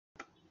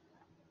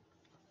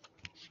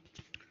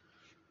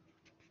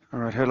All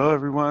right, hello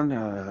everyone.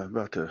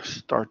 About to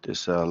start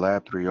this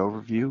Lab 3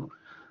 overview.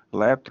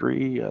 Lab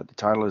 3, the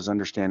title is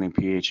Understanding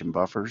pH and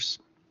Buffers.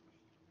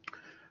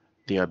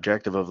 The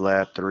objective of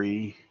Lab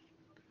 3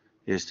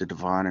 is to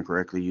define and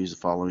correctly use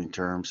the following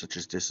terms such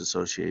as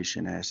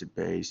dissociation,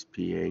 acid-base,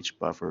 pH,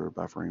 buffer,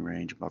 buffering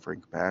range, and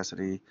buffering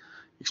capacity.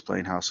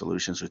 Explain how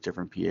solutions with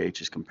different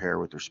pHs compare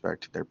with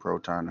respect to their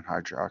proton and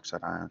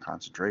hydroxide ion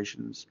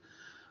concentrations.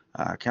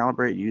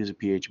 Calibrate, use a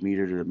pH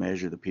meter to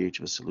measure the pH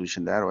of a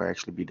solution. That will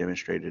actually be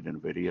demonstrated in a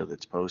video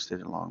that's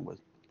posted along with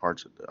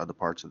other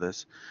parts of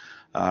this.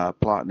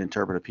 Plot and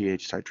interpret a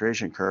pH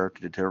titration curve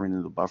to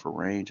determine the buffer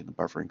range and the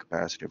buffering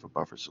capacity of a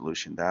buffer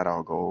solution. That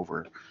I'll go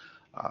over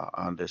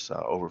on this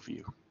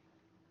overview.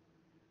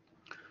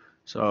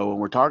 So when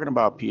we're talking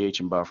about pH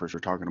and buffers,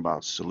 we're talking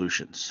about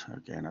solutions.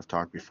 Again, I've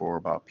talked before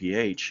about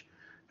pH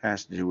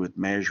has to do with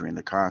measuring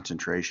the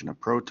concentration of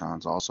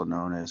protons, also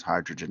known as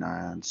hydrogen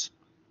ions,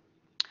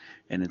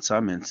 and in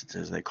some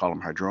instances they call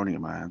them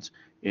hydronium ions,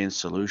 in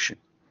solution.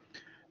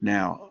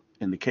 Now,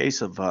 in the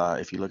case of,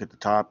 if you look at the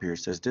top here, it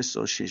says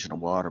dissociation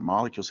of water.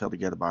 Molecules held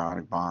together by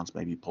ionic bonds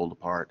may be pulled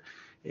apart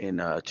in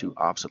two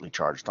oppositely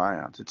charged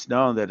ions. It's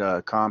known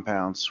that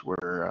compounds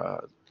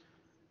where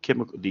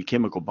the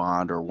chemical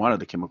bond or one of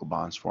the chemical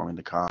bonds forming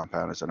the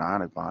compound is an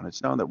ionic bond.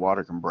 It's known that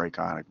water can break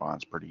ionic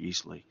bonds pretty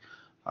easily.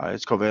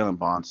 It's covalent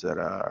bonds that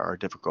are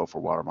difficult for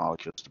water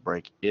molecules to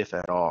break, if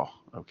at all.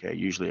 Okay,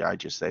 usually I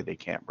just say they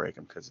can't break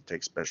them because it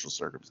takes special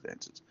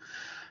circumstances.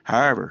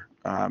 However,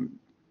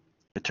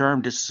 the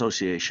term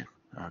dissociation,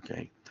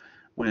 okay,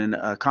 when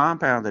a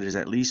compound that is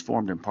at least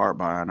formed in part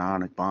by an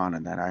ionic bond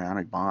and that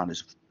ionic bond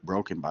is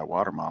broken by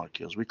water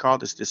molecules, we call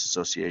this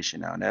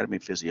dissociation. Now, anatomy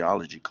and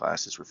physiology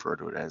classes refer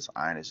to it as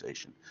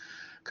ionization,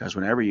 because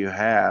whenever you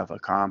have a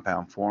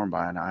compound formed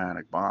by an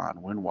ionic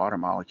bond, when water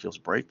molecules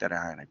break that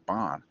ionic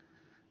bond,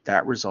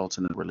 that results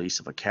in the release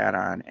of a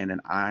cation and an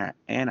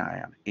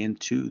anion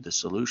into the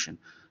solution.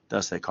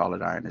 Thus, they call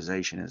it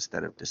ionization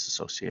instead of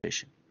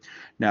dissociation.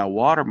 Now,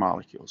 water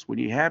molecules, when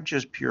you have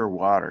just pure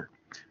water,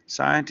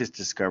 scientists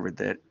discovered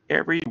that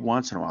every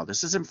once in a while,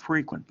 this isn't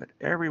frequent, but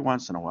every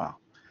once in a while,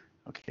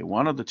 okay,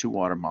 one of the two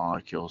water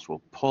molecules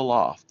will pull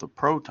off the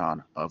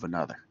proton of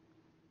another.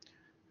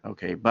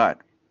 Okay,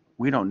 but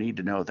we don't need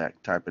to know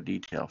that type of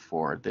detail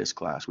for this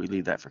class. We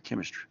leave that for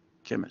chemists.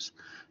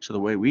 So the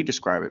way we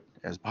describe it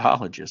as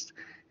biologists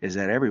is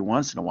that every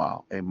once in a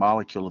while, a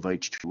molecule of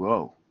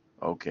H2O,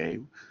 okay,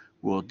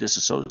 will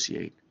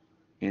dissociate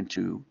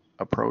into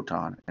a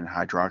proton and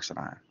hydroxide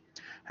ion.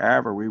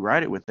 However, we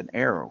write it with an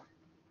arrow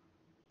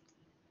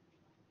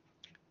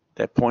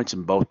that points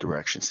in both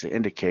directions to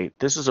indicate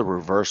this is a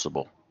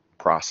reversible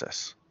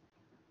process.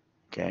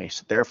 Okay,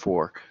 so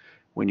therefore,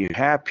 when you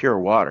have pure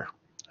water,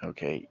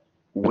 okay,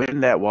 when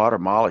that water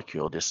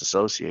molecule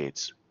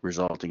dissociates,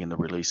 resulting in the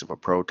release of a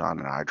proton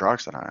and a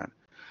hydroxide ion,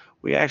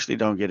 we actually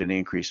don't get an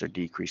increase or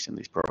decrease in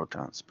these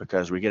protons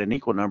because we get an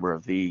equal number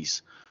of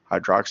these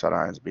hydroxide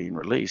ions being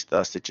released.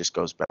 Thus, it just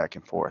goes back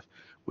and forth.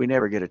 We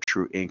never get a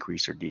true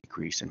increase or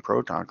decrease in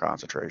proton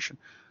concentration.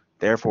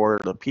 Therefore,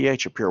 the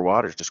pH of pure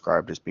water is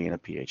described as being a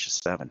pH of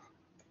 7.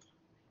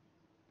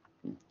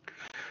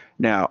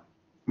 Now,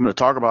 I'm going to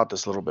talk about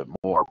this a little bit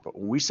more, but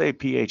when we say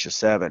pH of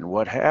 7,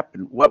 what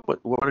happened, what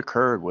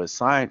occurred was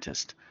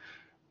scientists,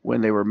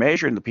 when they were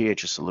measuring the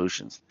pH of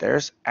solutions,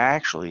 there's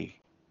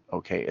actually,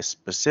 okay, a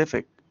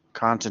specific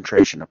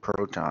concentration of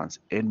protons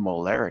in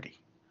molarity.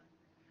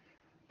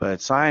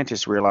 But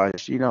scientists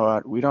realized, you know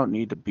what, we don't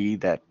need to be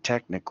that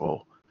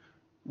technical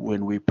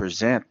when we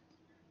present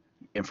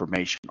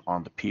information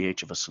on the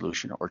pH of a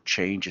solution or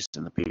changes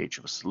in the pH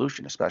of a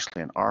solution,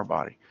 especially in our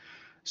body.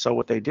 So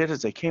what they did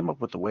is they came up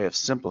with a way of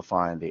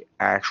simplifying the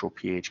actual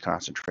pH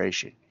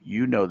concentration.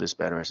 You know this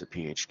better as a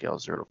pH scale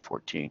 0 to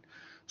 14.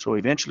 So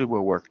eventually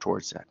we'll work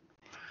towards that.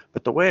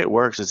 But the way it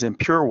works is in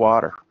pure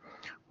water,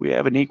 we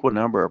have an equal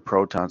number of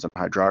protons and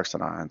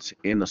hydroxide ions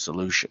in the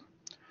solution.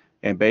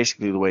 And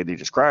basically the way they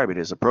describe it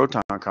is a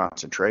proton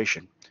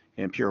concentration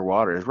in pure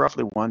water is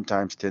roughly 1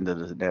 times 10 to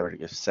the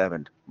negative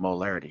 7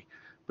 molarity.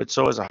 But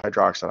so is a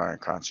hydroxide ion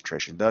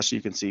concentration. Thus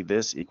you can see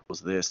this equals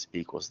this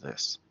equals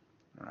this.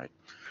 All right.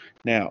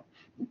 Now,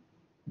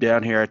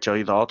 down here I tell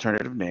you the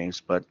alternative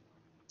names, but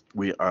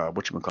I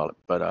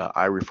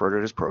refer to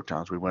it as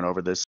protons. We went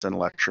over this in a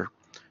lecture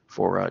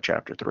for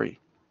chapter 3.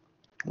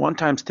 1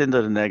 times 10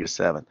 to the negative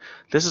 7.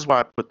 This is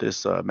why I put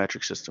this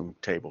metric system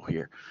table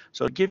here.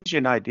 So it gives you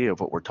an idea of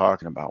what we're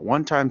talking about.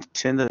 1 times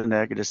 10 to the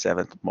negative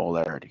 7th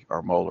molarity,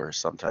 or molar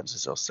sometimes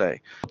as they'll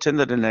say. 10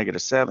 to the negative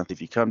 7th, if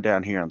you come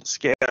down here on the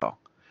scale,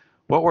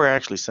 what we're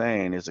actually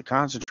saying is the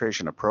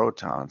concentration of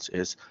protons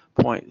is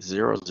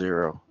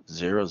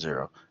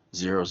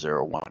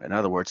 0.0000001. In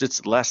other words,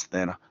 it's less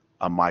than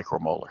a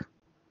micromolar.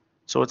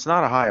 So it's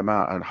not a high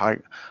amount, a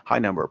high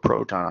number of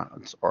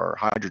protons or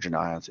hydrogen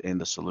ions in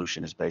the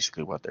solution is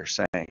basically what they're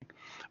saying.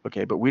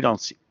 Okay, but we don't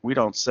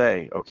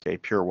say, okay,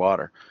 pure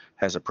water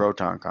has a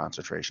proton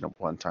concentration of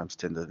 1 times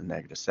 10 to the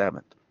negative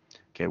 7th.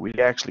 Okay, we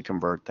actually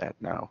convert that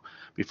now.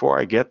 Before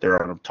I get there,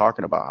 I'm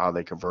talking about how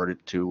they convert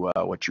it to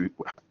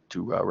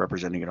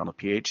representing it on a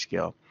pH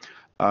scale.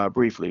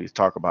 briefly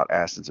talk about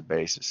acids and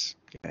bases.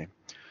 Okay.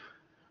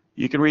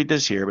 You can read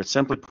this here, but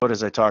simply put,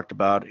 as I talked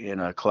about in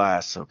a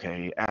class,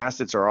 okay,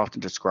 acids are often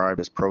described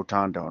as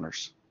proton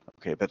donors.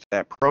 Okay, but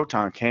that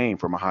proton came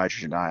from a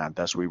hydrogen ion,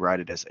 thus we write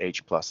it as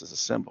H plus as a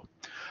symbol.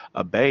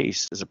 A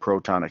base is a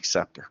proton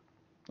acceptor.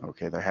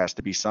 Okay, there has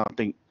to be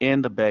something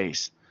in the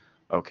base,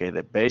 okay,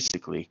 that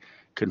basically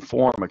can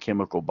form a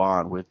chemical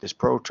bond with this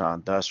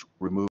proton, thus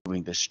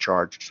removing this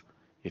charged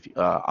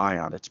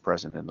ion that's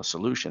present in the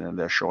solution, and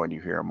they're showing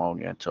you here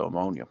ammonia into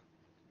ammonium.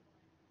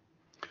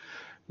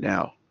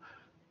 Now,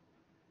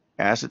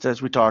 acids,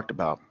 as we talked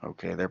about,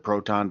 okay, they're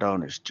proton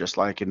donors, just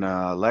like in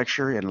a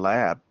lecture in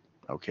lab,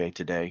 okay,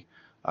 today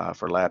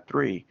for lab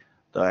 3,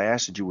 the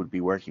acid you would be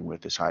working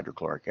with is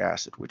hydrochloric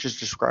acid, which is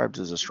described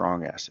as a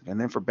strong acid. And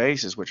then for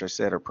bases, which I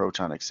said are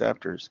proton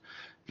acceptors,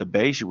 the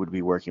base you would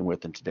be working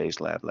with in today's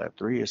lab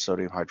 3, is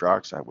sodium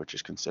hydroxide, which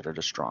is considered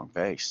a strong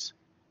base.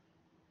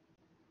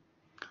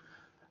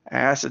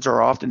 Acids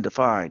are often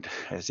defined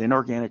as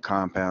inorganic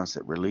compounds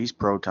that release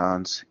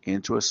protons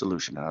into a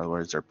solution. In other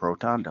words, they're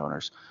proton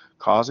donors,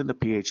 causing the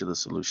pH of the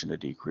solution to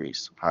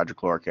decrease.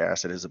 Hydrochloric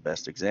acid is the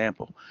best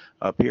example.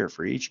 Up here,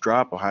 for each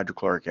drop of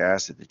hydrochloric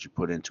acid that you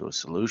put into a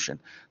solution,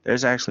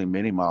 there's actually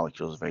many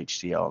molecules of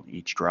HCl in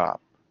each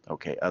drop,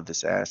 okay, of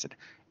this acid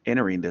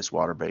entering this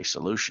water-based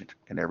solution.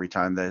 And every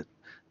time that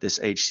this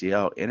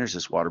HCl enters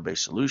this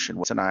water-based solution,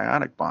 it's an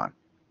ionic bond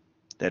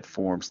that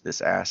forms this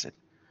acid.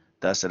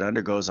 Thus, it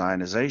undergoes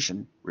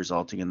ionization,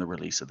 resulting in the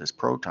release of this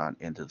proton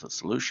into the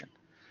solution.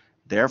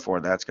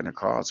 Therefore, that's going to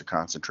cause the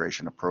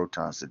concentration of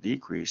protons to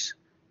decrease,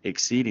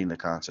 exceeding the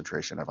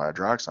concentration of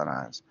hydroxide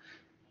ions.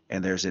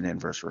 And there's an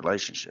inverse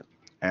relationship.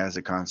 As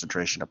the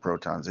concentration of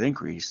protons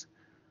increase,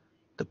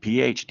 the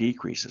pH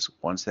decreases.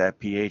 Once that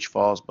pH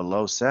falls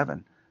below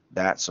 7,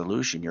 that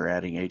solution you're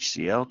adding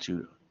HCl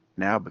to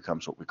now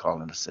becomes what we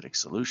call an acidic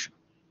solution.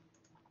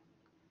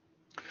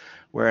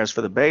 Whereas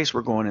for the base,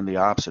 we're going in the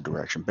opposite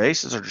direction.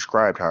 Bases are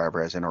described, however,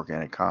 as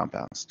inorganic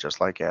compounds, just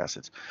like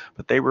acids,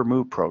 but they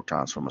remove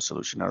protons from a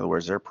solution. In other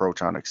words, they're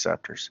proton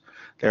acceptors.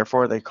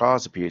 Therefore, they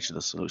cause the pH of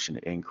the solution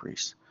to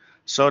increase.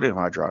 Sodium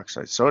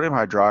hydroxide. Sodium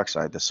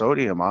hydroxide, the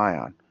sodium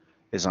ion,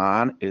 is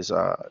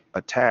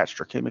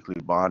attached or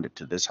chemically bonded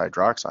to this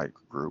hydroxide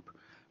group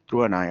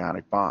through an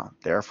ionic bond.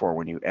 Therefore,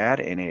 when you add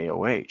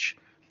NaOH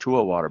to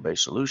a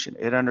water-based solution,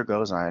 it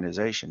undergoes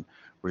ionization,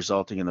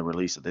 resulting in the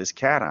release of this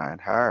cation.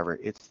 However,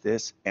 it's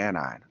this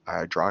anion,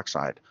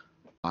 hydroxide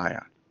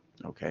ion,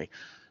 okay?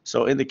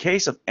 So in the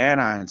case of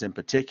anions in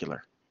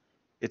particular,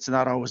 it's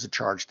not always a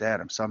charged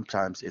atom.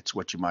 Sometimes it's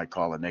what you might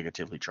call a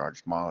negatively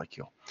charged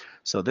molecule.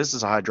 So this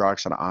is a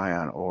hydroxide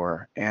ion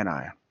or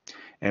anion.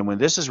 And when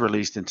this is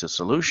released into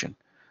solution,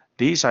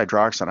 these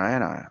hydroxide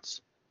ions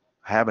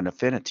have an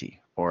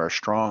affinity or a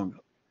strong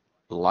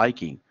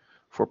liking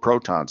for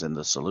protons in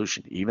the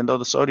solution. Even though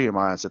the sodium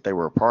ions that they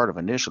were a part of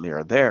initially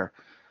are there,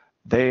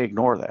 they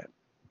ignore that.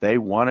 They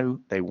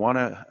want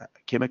to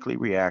chemically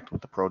react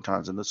with the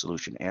protons in the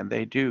solution, and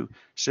they do,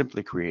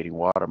 simply creating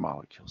water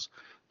molecules.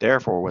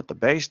 Therefore, what the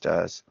base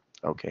does,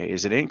 okay,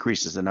 is it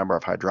increases the number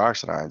of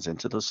hydroxide ions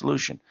into the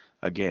solution.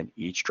 Again,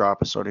 each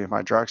drop of sodium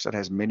hydroxide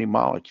has many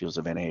molecules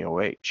of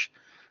NaOH.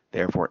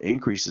 Therefore,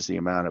 increases the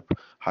amount of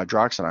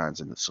hydroxide ions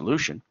in the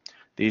solution.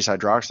 These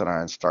hydroxide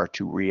ions start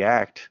to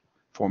react,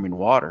 forming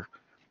water,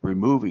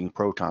 removing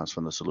protons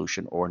from the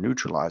solution or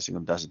neutralizing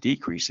them, thus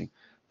decreasing.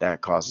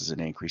 That causes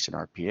an increase in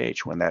our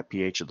pH. When that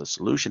pH of the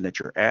solution that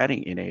you're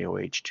adding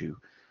NaOH to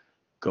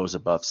goes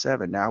above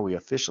 7, now we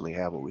officially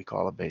have what we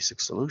call a basic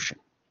solution.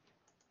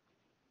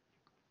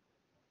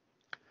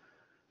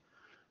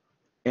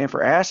 And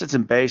for acids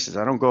and bases,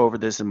 I don't go over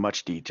this in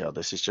much detail.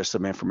 This is just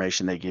some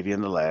information they give you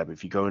in the lab.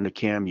 If you go into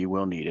chem, you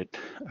will need it,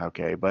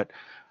 okay? But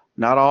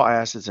not all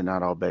acids and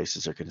not all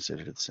bases are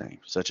considered the same,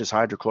 such as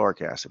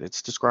hydrochloric acid.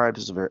 It's described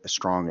as a very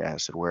strong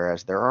acid,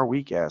 whereas there are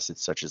weak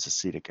acids, such as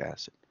acetic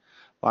acid.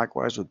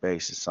 Likewise with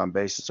bases, some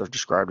bases are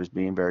described as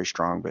being very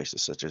strong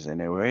bases, such as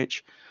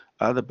NaOH.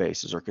 Other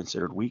bases are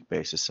considered weak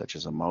bases, such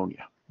as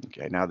ammonia.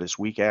 Okay, now this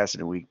weak acid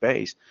and weak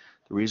base,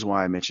 the reason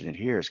why I mention it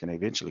here is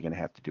eventually going to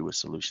have to do with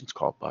solutions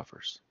called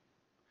buffers.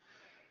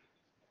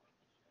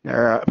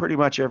 Now, pretty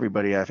much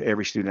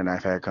every student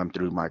I've had come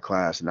through my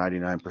class,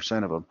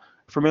 99% of them,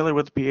 are familiar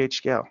with the pH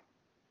scale.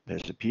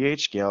 There's a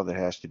pH scale that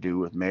has to do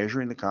with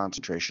measuring the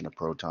concentration of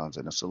protons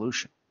in a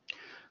solution.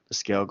 The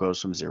scale goes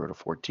from 0 to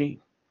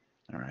 14.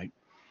 All right.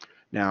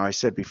 Now, I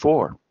said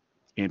before,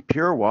 in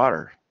pure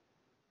water,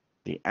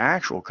 the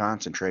actual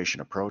concentration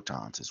of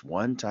protons is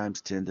 1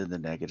 times 10 to the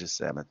negative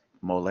 7th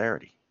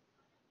molarity.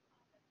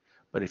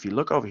 But if you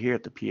look over here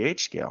at the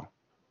pH scale,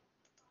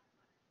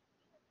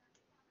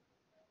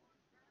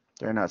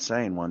 they're not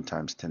saying 1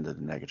 times 10 to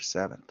the negative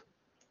 7th.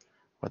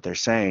 What they're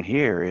saying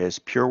here is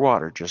pure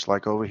water, just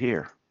like over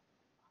here.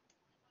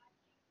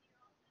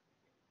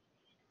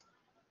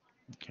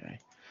 Okay,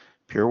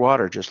 pure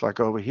water, just like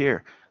over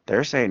here.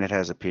 They're saying it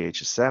has a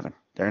pH of 7.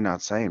 They're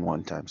not saying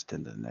 1 times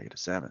 10 to the negative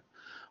 7th.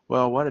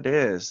 Well, what it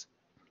is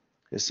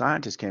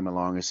scientists came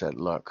along and said,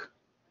 look,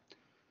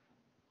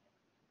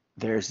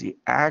 there's the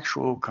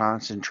actual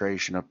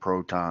concentration of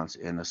protons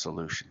in a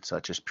solution,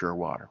 such as pure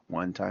water,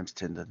 1 times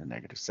 10 to the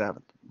negative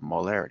 7th,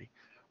 molarity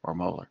or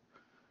molar.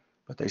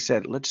 But they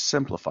said, let's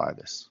simplify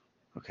this.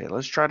 Okay,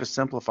 let's try to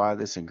simplify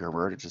this and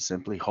convert it to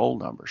simply whole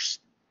numbers.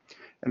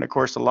 And of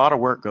course, a lot of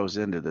work goes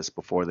into this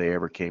before they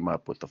ever came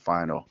up with the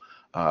final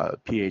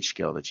pH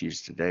scale that's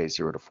used today,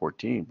 0 to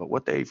 14. But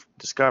what they've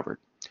discovered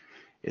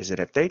is that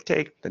if they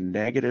take the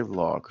negative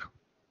log,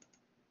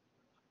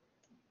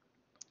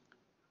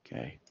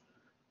 okay,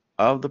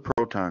 of the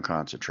proton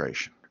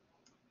concentration,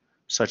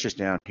 such as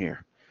down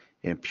here,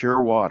 in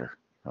pure water,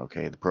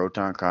 okay, the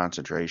proton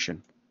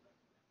concentration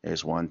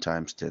is 1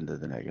 times 10 to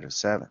the negative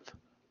 7th,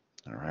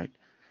 all right?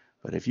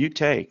 But if you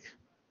take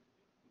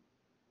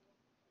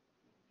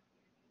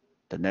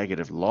the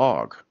negative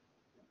log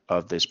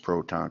of this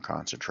proton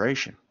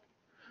concentration,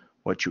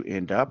 what you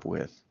end up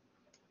with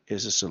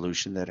is a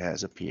solution that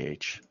has a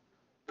pH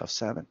of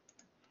 7.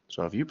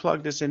 So if you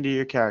plug this into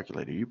your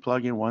calculator, you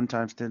plug in 1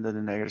 times 10 to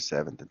the negative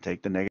 7th and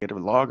take the negative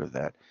log of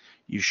that,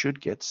 you should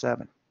get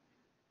 7.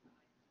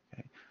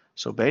 Okay?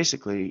 So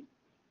basically,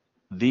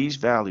 these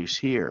values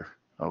here,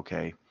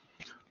 okay,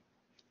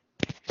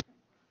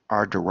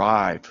 are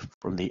derived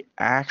from the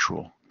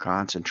actual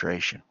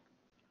concentration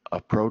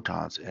of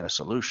protons in a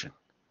solution.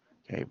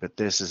 Okay, but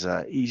this is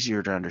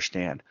easier to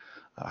understand.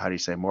 How do you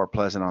say, more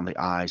pleasant on the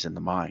eyes and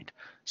the mind.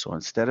 So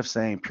instead of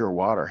saying pure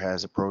water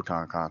has a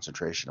proton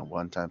concentration of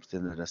 1 times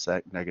 10 to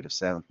the negative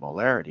 7th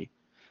molarity,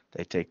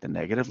 they take the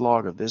negative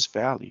log of this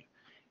value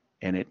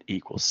and it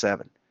equals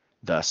 7.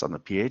 Thus, on the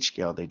pH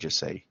scale, they just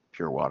say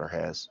pure water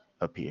has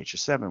a pH of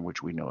 7,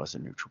 which we know as a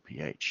neutral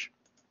pH.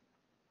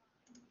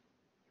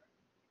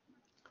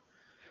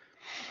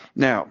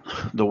 Now,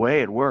 the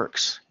way it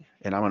works,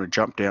 and I'm going to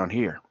jump down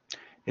here,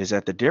 is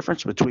that the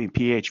difference between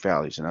pH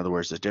values, in other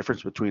words, the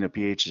difference between a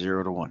pH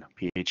 0 to 1,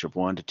 pH of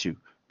 1 to 2,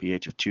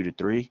 pH of 2 to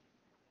 3,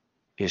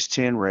 is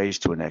 10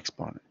 raised to an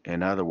exponent.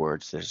 In other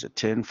words, there's a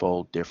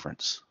 10-fold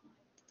difference.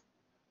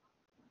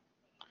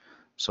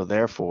 So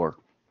therefore,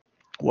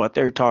 what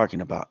they're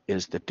talking about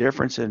is the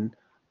difference in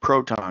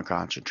proton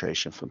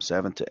concentration from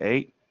 7 to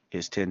 8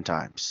 is 10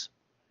 times.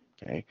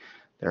 Okay,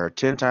 there are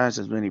 10 times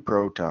as many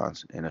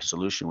protons in a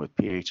solution with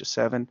pH of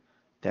 7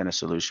 than a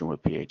solution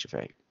with pH of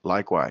 8.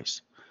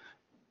 Likewise,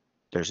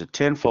 there's a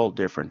 10-fold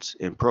difference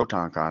in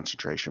proton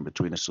concentration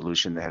between a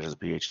solution that has a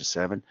pH of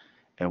 7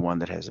 and one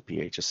that has a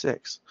pH of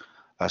 6.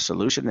 A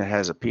solution that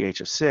has a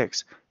pH of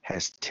 6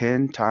 has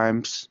 10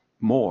 times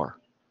more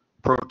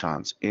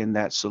protons in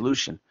that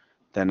solution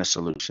than a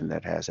solution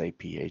that has a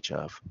pH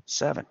of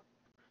 7.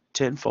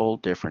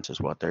 10-fold difference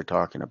is what they're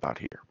talking about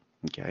here.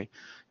 Okay,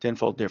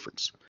 10-fold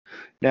difference.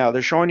 Now,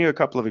 they're showing you a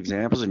couple of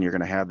examples, and you're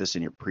going to have this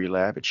in your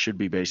pre-lab. It should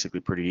be basically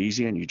pretty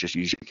easy, and you just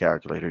use your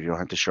calculator. You don't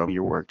have to show me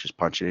your work. Just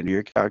punch it into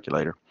your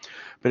calculator.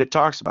 But it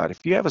talks about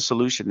if you have a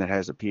solution that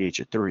has a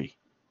pH of 3,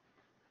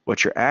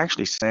 what you're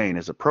actually saying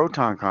is the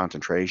proton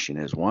concentration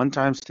is 1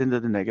 times 10 to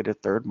the negative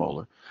 3rd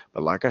molar.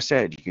 But like I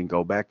said, you can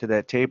go back to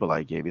that table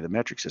I gave you, the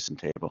metric system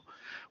table.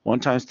 1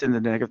 times 10 to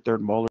the negative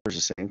 3rd molar is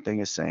the same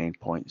thing as saying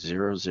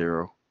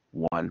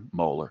 0.001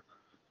 molar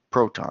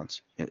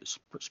protons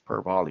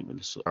per volume,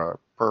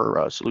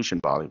 per solution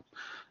volume,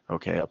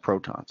 okay, of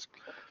protons.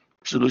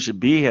 Solution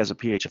B has a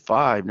pH of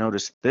 5.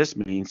 Notice this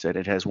means that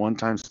it has 1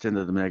 times 10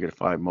 to the negative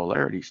 5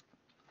 molarities,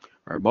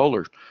 or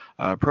molar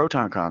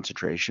proton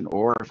concentration,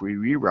 or if we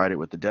rewrite it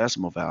with the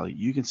decimal value,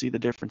 you can see the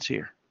difference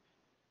here.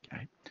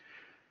 Okay,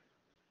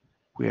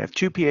 we have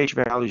 2 pH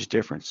values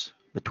difference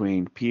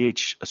between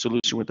a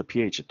solution with a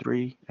pH of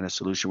 3 and a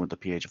solution with a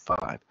pH of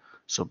 5.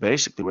 So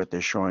basically what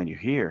they're showing you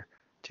here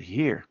to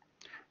here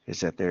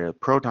is that the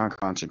proton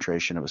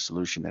concentration of a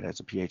solution that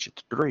has a pH of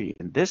 3,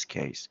 in this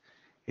case,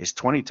 is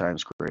 20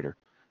 times greater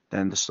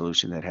than the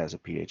solution that has a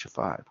pH of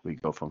 5. We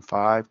go from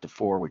 5 to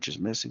 4, which is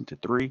missing, to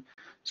 3,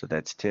 so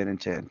that's 10 and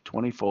 10,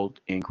 20-fold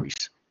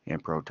increase in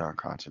proton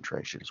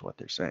concentration is what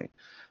they're saying.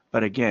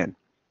 But again,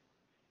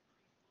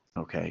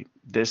 okay,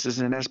 this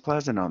isn't as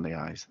pleasant on the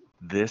eyes.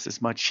 This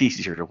is much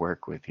easier to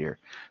work with here.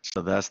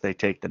 So thus they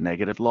take the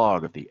negative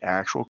log of the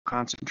actual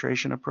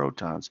concentration of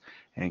protons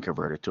and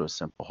convert it to a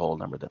simple whole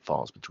number that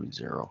falls between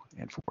 0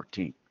 and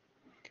 14.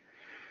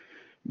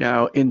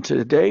 Now, in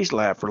today's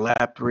lab, for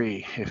lab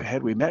 3,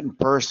 had we met in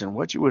person,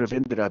 what you would have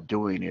ended up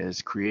doing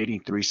is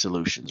creating 3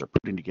 solutions, or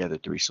putting together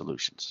 3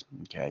 solutions.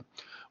 Okay,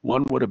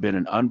 one would have been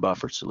an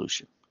unbuffered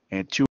solution,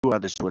 and 2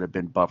 others would have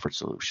been buffered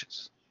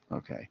solutions.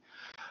 Okay,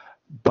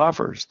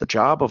 buffers, the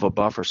job of a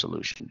buffer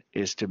solution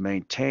is to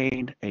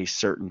maintain a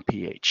certain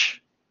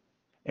pH.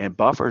 And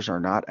buffers are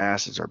not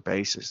acids or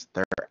bases.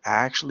 They're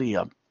actually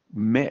a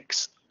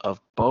mix of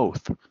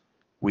both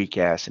weak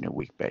acid and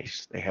weak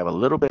base. They have a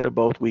little bit of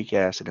both weak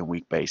acid and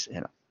weak base in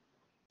them.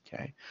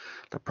 Okay.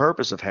 The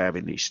purpose of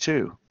having these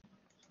two,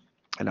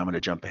 and I'm going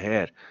to jump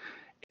ahead,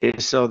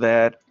 is so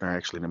that, or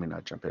actually, let me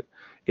not jump it,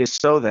 is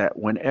so that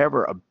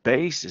whenever a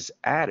base is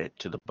added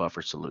to the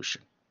buffer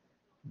solution,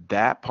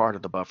 that part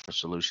of the buffer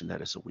solution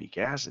that is a weak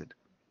acid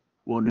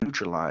will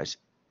neutralize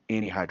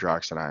any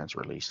hydroxide ions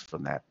released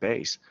from that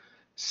base,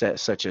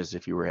 such as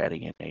if you were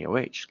adding an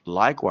AOH.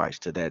 Likewise,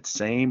 to that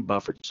same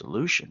buffered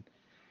solution,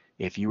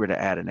 if you were to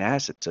add an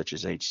acid such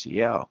as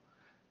HCl,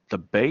 the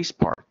base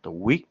part, the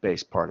weak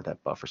base part of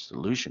that buffer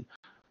solution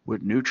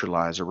would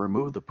neutralize or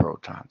remove the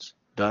protons,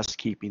 thus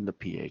keeping the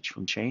pH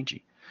from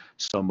changing.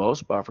 So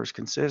most buffers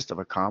consist of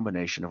a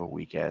combination of a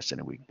weak acid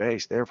and a weak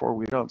base. Therefore,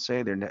 we don't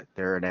say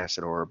they're an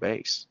acid or a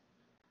base.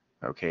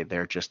 Okay,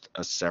 they're just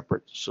a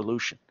separate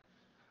solution.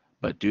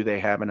 But do they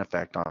have an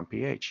effect on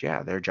pH?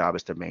 Yeah, their job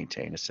is to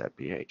maintain a set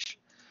pH.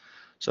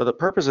 So the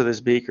purpose of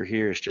this beaker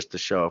here is just to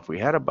show if we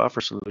had a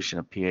buffer solution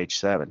of pH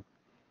 7,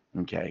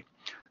 okay,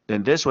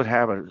 then this would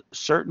have a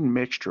certain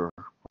mixture,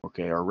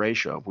 okay, or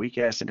ratio of weak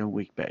acid and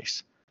weak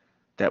base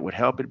that would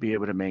help it be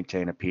able to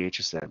maintain a pH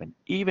of 7,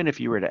 even if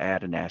you were to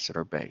add an acid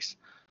or base.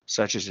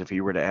 Such as if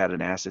you were to add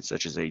an acid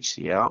such as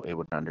HCl, it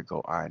would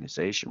undergo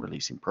ionization,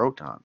 releasing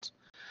protons.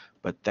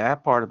 But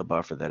that part of the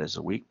buffer that is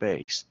a weak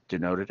base,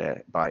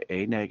 denoted by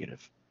A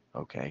negative,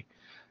 okay,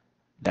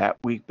 that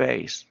weak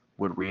base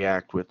would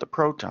react with the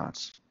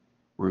protons,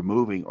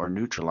 removing or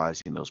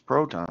neutralizing those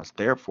protons,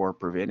 therefore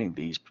preventing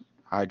these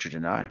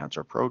hydrogen ions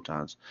or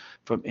protons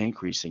from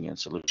increasing in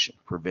solution,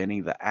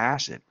 preventing the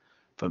acid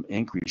from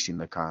increasing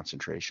the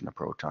concentration of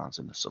protons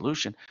in the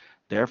solution.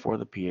 Therefore,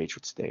 the pH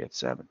would stay at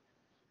 7.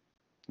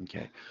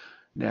 Okay.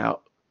 Now,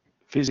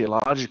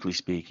 physiologically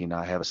speaking,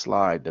 I have a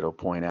slide that'll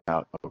point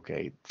out,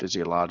 okay,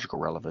 physiological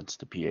relevance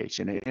to pH,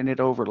 and it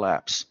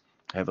overlaps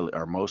heavily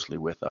or mostly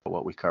with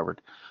what we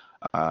covered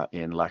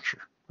in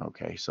lecture.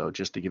 Okay, so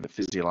just to give it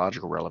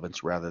physiological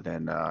relevance rather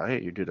than,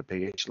 hey, you did a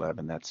pH lab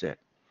and that's it.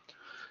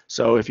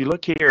 So if you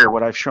look here,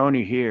 what I've shown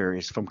you here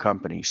is from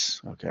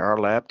companies. Okay, our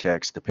lab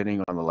techs,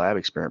 depending on the lab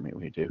experiment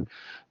we do,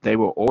 they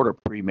will order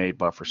pre-made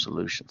buffer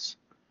solutions.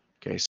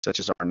 Okay, such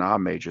as our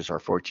non-majors, our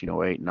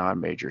 1408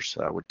 non-majors,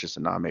 which is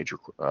a non-major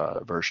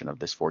version of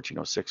this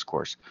 1406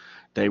 course,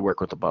 they work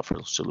with the buffer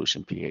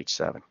solution pH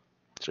 7.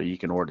 So you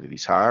can order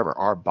these. However,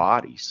 our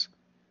bodies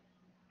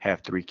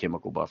have 3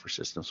 chemical buffer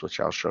systems, which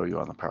I'll show you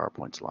on the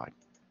PowerPoint slide.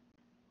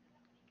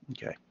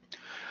 Okay.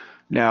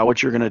 Now,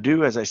 what you're going to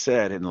do, as I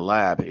said, in the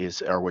lab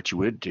is, or what you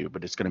would do,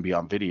 but it's going to be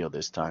on video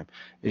this time,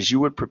 is you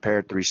would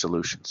prepare 3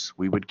 solutions.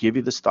 We would give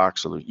you the stock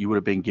solution. You would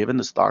have been given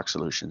the stock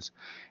solutions,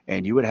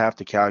 and you would have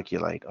to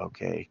calculate,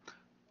 okay,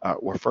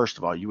 well, first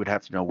of all, you would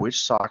have to know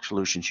which stock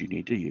solutions you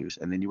need to use,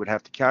 and then you would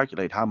have to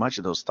calculate how much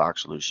of those stock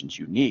solutions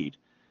you need,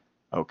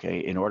 okay,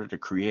 in order to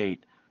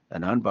create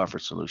an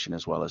unbuffered solution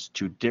as well as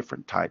 2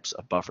 different types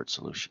of buffered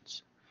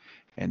solutions.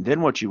 And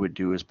then what you would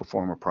do is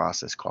perform a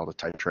process called a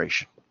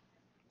titration,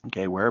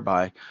 okay,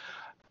 whereby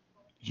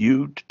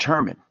you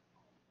determine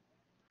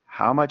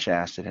how much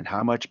acid and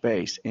how much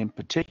base, in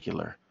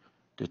particular,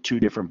 the 2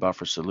 different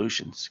buffer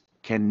solutions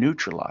can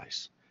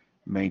neutralize,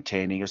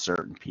 maintaining a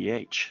certain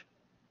pH.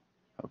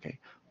 Okay,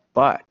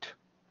 but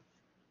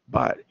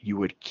you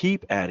would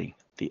keep adding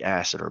the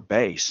acid or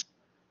base,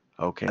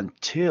 okay,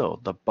 until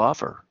the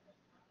buffer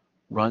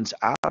runs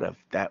out of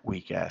that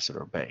weak acid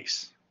or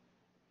base.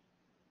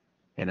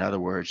 In other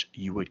words,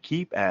 you would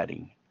keep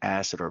adding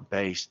acid or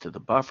base to the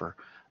buffer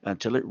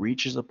until it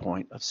reaches a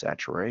point of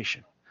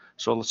saturation.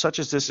 So such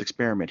as this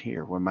experiment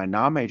here, when my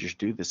non-majors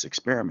do this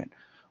experiment,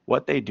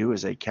 what they do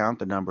is they count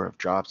the number of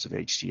drops of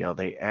HCl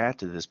they add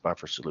to this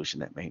buffer solution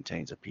that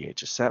maintains a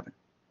pH of 7.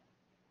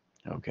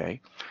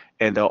 Okay,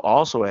 and they'll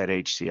also add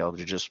HCl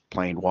to just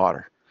plain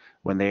water.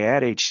 When they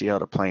add HCl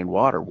to plain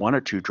water, 1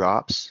 or 2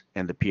 drops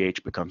and the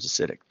pH becomes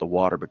acidic. The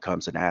water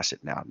becomes an acid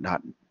now,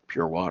 not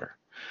pure water.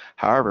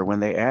 However, when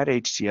they add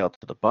HCl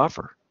to the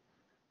buffer,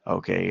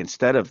 okay,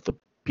 instead of the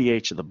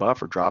pH of the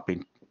buffer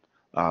dropping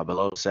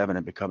below 7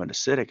 and becoming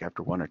acidic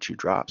after 1 or 2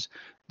 drops,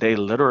 they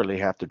literally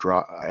have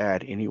to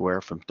add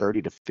anywhere from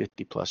 30 to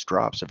 50 plus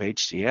drops of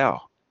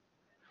HCl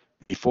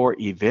before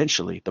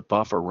eventually the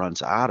buffer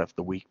runs out of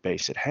the weak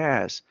base it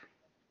has,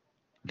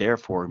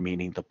 therefore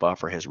meaning the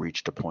buffer has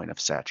reached a point of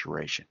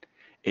saturation.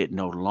 It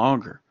no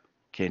longer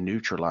can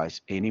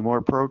neutralize any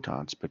more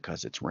protons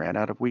because it's ran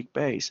out of weak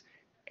base,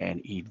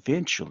 and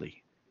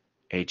eventually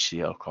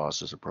HCl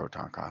causes a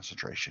proton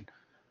concentration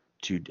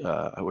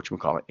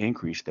to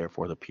increase,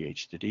 therefore the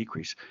pH to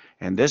decrease.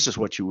 And this is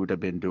what you would have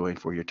been doing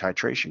for your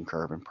titration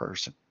curve in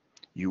person.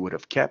 You would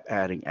have kept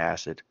adding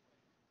acid,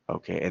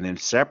 okay, and then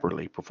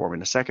separately performing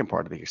the second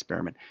part of the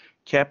experiment,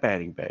 kept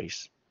adding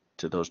base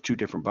to those 2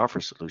 different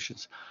buffer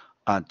solutions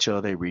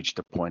until they reached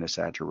a point of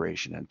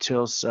saturation,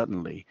 until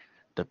suddenly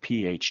the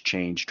pH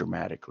changed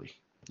dramatically,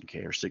 okay,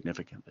 or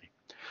significantly.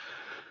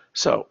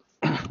 So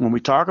when we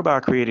talk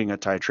about creating a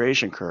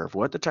titration curve,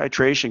 what the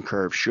titration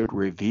curve should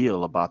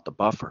reveal about the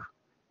buffer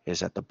is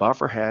that the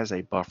buffer has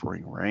a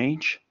buffering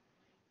range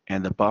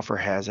and the buffer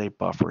has a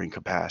buffering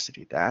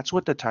capacity. That's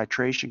what the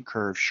titration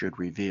curve should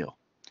reveal.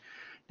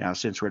 Now,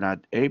 since we're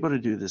not able to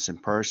do this in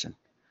person,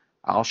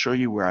 I'll show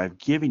you where I've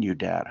given you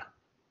data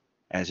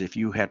as if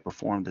you had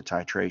performed the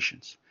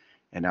titrations.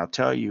 And I'll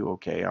tell you,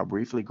 okay, I'll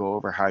briefly go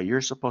over how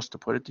you're supposed to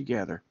put it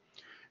together,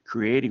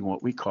 creating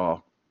what we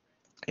call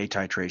a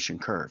titration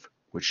curve,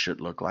 which should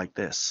look like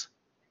this.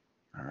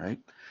 All right.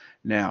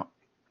 Now,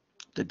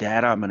 the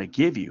data I'm going to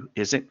give you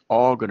isn't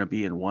all going to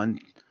be in one,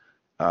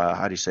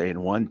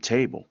 in one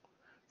table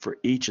for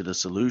each of the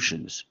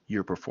solutions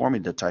you're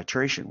performing the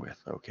titration with,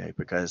 okay?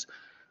 Because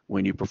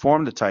when you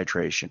perform the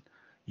titration,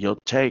 you'll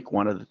take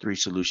one of the three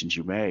solutions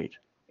you made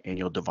and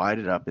you'll divide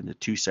it up into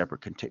two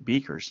separate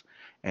beakers,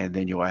 and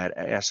then you'll add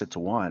acid to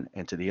one,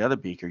 and to the other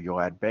beaker you'll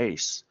add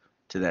base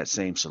to that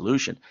same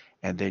solution,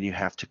 and then you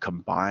have to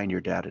combine your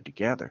data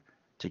together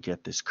to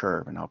get this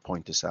curve, and I'll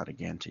point this out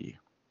again to you.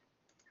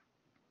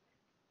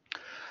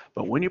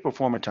 But when you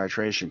perform a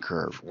titration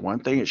curve, one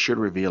thing it should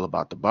reveal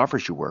about the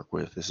buffers you work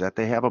with is that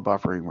they have a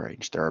buffering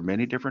range. There are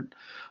many different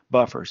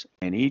buffers,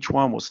 and each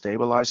one will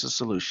stabilize the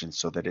solution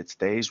so that it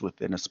stays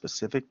within a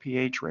specific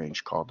pH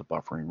range called the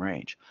buffering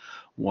range.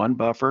 One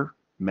buffer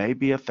may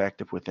be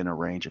effective within a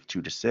range of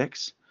 2 to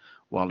 6,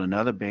 while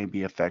another may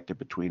be effective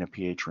between a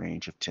pH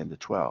range of 10 to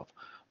 12.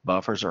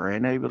 Buffers are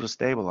unable to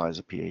stabilize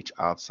a pH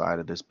outside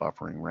of this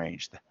buffering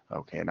range.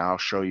 Okay, and I'll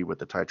show you with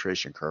the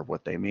titration curve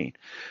what they mean.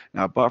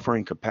 Now,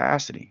 buffering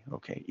capacity,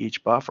 okay,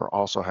 each buffer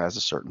also has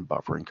a certain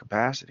buffering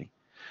capacity,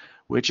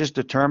 which is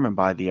determined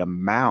by the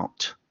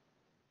amount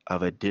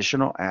of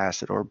additional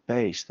acid or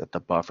base that the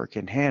buffer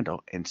can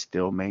handle and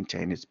still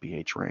maintain its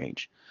pH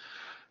range.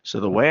 So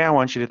the way I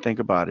want you to think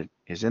about it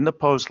is in the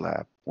post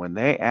lab, when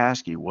they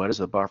ask you what is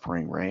the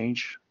buffering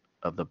range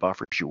of the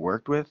buffers you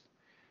worked with,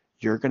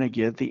 you're going to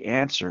give the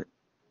answer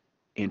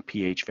in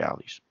pH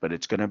values, but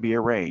it's going to be a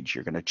range.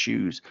 You're going to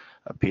choose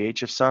a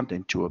pH of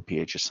something to a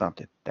pH of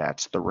something.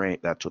 That's the range.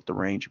 That's what the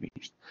range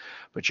means.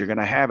 But you're going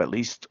to have at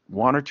least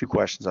one or two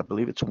questions. I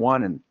believe it's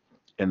one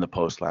in the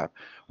post lab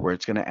where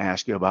it's going to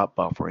ask you about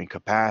buffering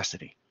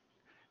capacity.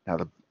 Now,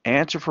 the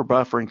answer for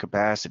buffering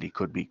capacity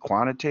could be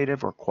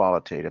quantitative or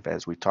qualitative,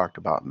 as we talked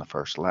about in the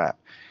first lab.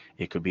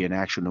 It could be an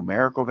actual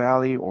numerical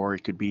value, or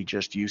it could be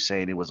just you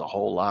saying it was a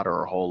whole lot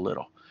or a whole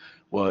little.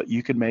 Well,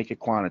 you can make it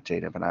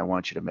quantitative, and I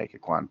want you to make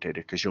it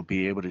quantitative because you'll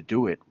be able to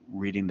do it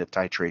reading the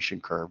titration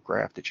curve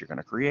graph that you're going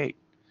to create.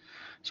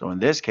 So in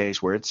this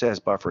case, where it says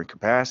buffering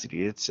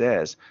capacity, it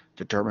says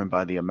determined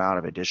by the amount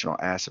of additional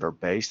acid or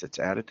base that's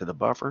added to the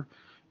buffer.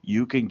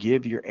 You can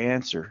give your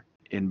answer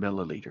in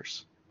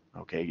milliliters.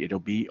 Okay, it'll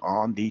be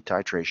on the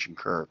titration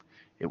curve.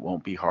 It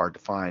won't be hard to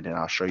find, and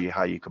I'll show you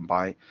how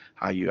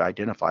you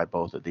identify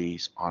both of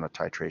these on a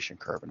titration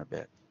curve in a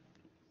bit.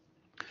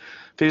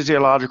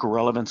 Physiological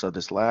relevance of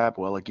this lab,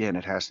 well, again,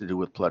 it has to do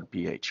with blood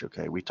pH,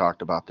 okay? We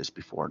talked about this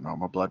before.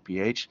 Normal blood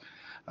pH,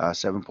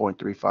 7.35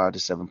 to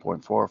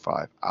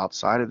 7.45.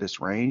 Outside of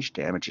this range,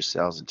 damages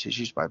cells and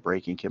tissues by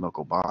breaking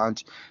chemical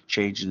bonds,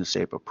 changing the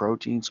shape of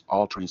proteins,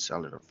 altering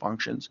cellular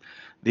functions.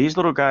 These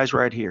little guys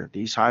right here,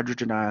 these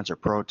hydrogen ions or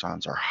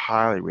protons, are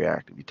highly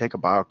reactive. You take a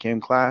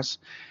biochem class,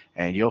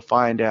 and you'll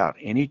find out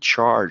any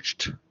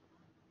charged,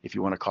 if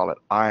you want to call it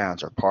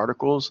ions or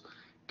particles,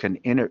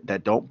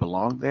 that don't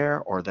belong there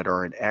or that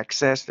are in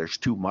excess, there's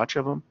too much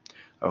of them,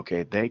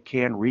 okay, they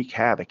can wreak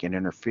havoc and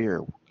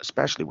interfere,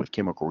 especially with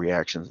chemical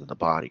reactions in the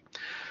body.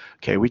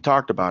 Okay, we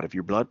talked about if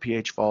your blood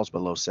pH falls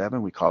below 7,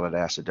 we call it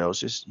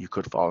acidosis. You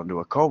could fall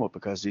into a coma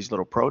because these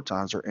little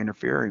protons are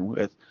interfering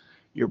with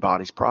your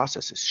body's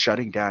processes,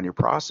 shutting down your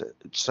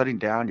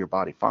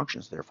body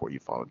functions, therefore you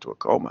fall into a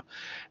coma.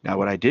 Now,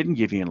 what I didn't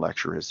give you in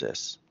lecture is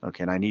this,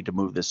 okay, and I need to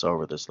move this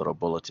over, this little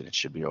bulletin, it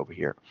should be over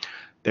here.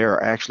 There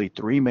are actually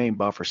three main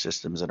buffer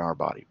systems in our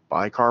body: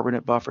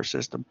 bicarbonate buffer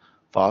system,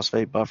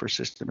 phosphate buffer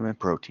system, and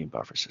protein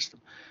buffer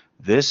system.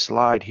 This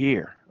slide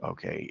here,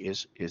 okay,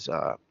 is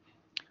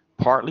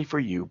partly for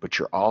you, but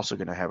you're also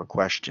going to have a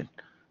question,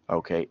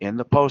 okay, in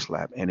the post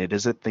lab, and it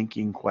is a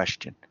thinking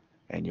question.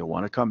 And you'll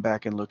want to come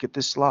back and look at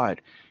this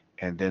slide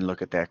and then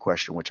look at that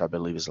question, which I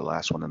believe is the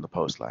last one in the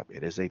post lab.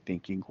 It is a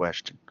thinking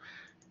question,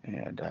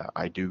 and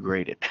I do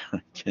grade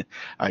it.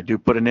 I do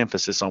put an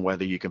emphasis on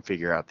whether you can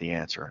figure out the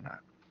answer or not.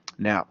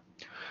 Now,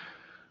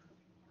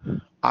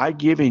 I've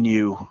given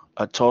you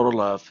a total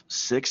of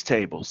 6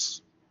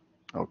 tables,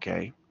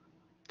 okay,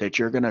 that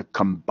you're going to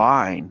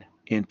combine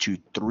into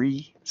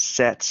 3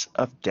 sets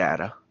of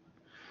data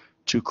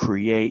to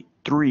create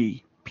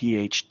 3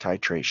 pH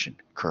titration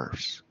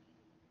curves.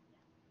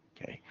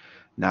 Okay.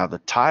 Now, the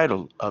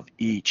title of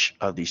each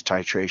of these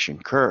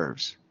titration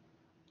curves,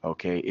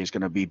 okay, is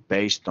going to be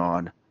based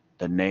on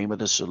the name of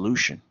the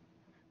solution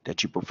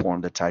that you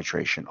perform the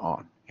titration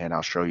on. And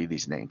I'll show you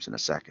these names in a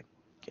second.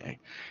 Okay.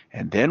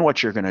 And then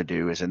what you're going to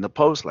do is in the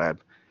post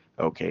lab,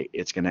 okay,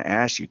 it's going to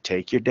ask you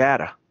take your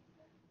data,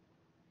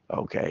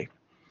 okay,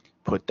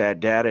 put that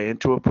data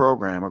into a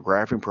program, a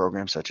graphing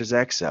program such as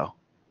Excel,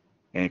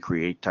 and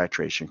create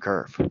titration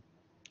curve.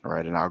 All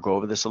right, and I'll go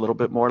over this a little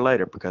bit more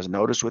later, because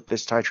notice with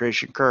this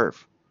titration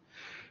curve,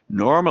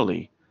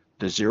 normally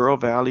the zero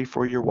value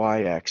for your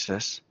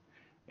y-axis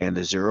and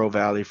the zero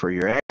value for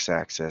your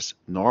x-axis,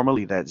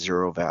 normally that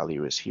zero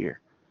value is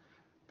here.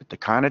 But the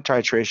kind of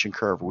titration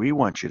curve we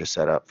want you to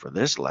set up for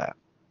this lab,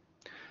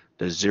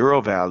 the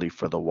zero value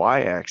for the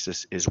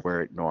y-axis is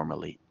where it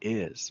normally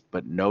is.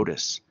 But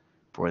notice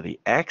for the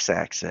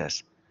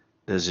x-axis,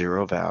 the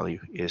zero value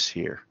is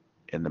here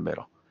in the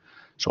middle.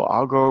 So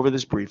I'll go over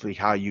this briefly,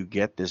 how you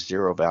get this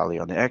zero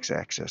value on the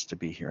x-axis to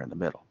be here in the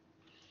middle.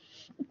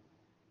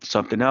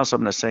 Something else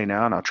I'm going to say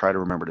now, and I'll try to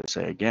remember to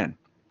say again.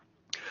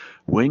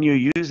 When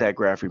you use that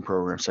graphing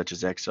program such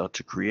as Excel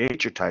to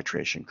create your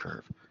titration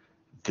curve,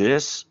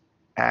 this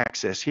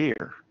axis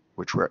here,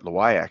 which we're at the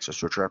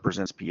y-axis, which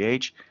represents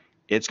pH,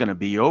 it's going to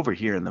be over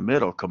here in the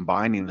middle,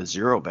 combining the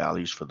zero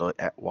values for the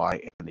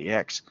y and the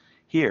x.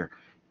 Here,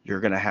 you're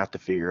going to have to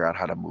figure out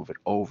how to move it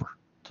over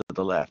to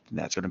the left, and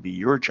that's going to be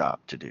your job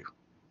to do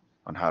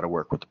on how to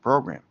work with the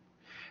program.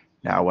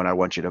 Now, what I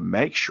want you to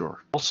make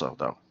sure also,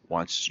 though,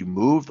 once you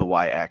move the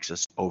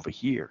y-axis over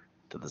here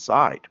to the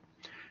side,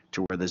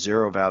 to where the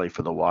zero value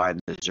for the y and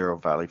the zero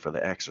value for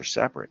the x are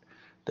separate,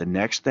 the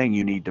next thing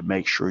you need to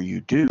make sure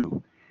you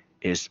do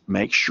is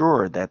make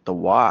sure that the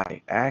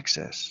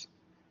y-axis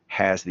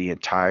has the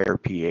entire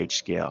pH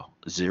scale,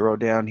 0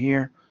 down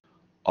here,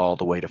 all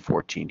the way to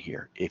 14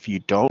 here. If you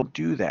don't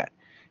do that,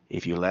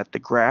 if you let the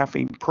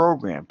graphing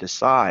program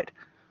decide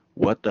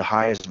what the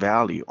highest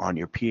value on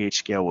your pH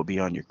scale will be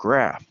on your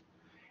graph,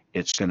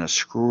 it's going to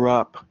screw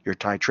up your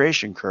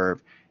titration curve,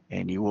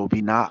 and you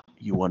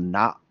will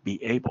not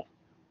be able,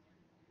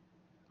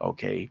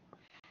 okay,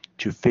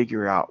 to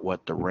figure out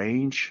what the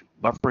range,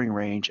 buffering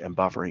range, and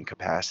buffering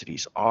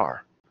capacities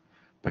are,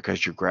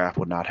 because your graph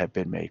would not have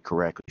been made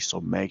correctly.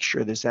 So make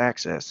sure this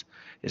axis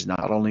is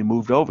not only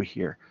moved over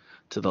here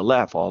to the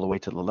left, all the way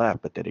to the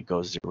left, but that it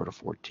goes 0 to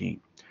 14.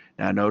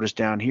 Now notice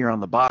down here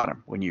on the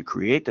bottom, when you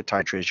create the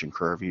titration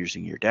curve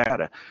using your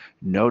data,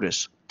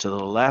 notice to the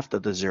left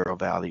of the zero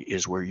value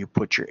is where you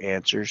put your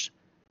answers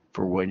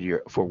for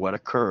what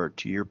occurred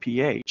to your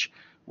pH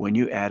when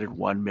you added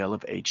 1 ml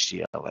of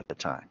HCl at the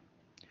time.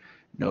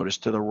 Notice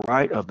to the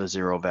right of the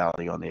zero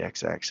value on the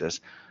x-axis,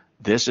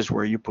 this is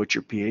where you put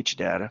your pH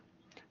data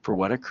for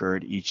what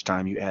occurred each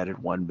time you added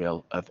 1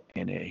 ml of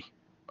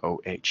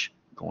NaOH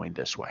going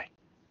this way.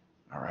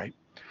 All right.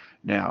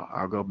 Now,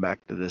 I'll go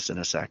back to this in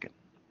a second.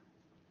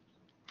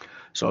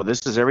 So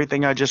this is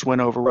everything I just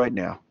went over right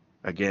now.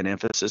 Again,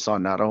 emphasis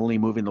on not only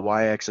moving the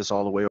y-axis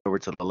all the way over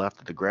to the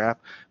left of the graph,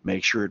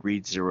 make sure it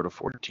reads 0 to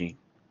 14.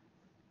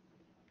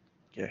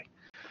 Okay.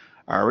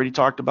 I already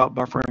talked about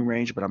buffering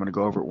range, but I'm going to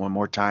go over it one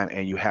more time.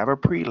 And you have a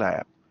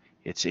pre-lab.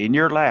 It's in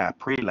your lab,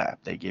 pre-lab.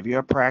 They give you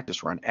a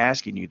practice run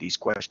asking you these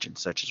questions,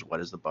 such as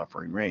what is the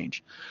buffering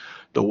range?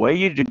 The way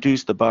you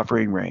deduce the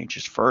buffering range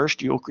is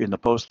first you'll in the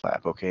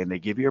post-lab, okay, and they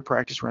give you a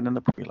practice run in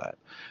the pre-lab.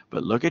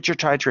 But look at your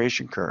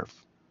titration curve.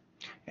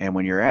 And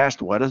when you're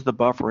asked what is the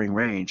buffering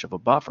range of a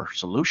buffer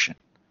solution,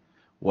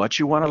 what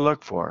you want to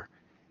look for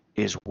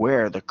is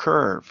where the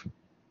curve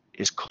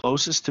is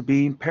closest to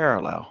being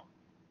parallel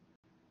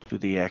to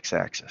the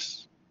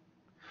x-axis.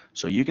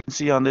 So you can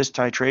see on this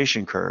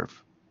titration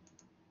curve,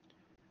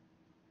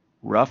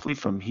 roughly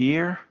from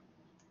here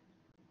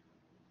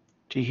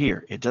to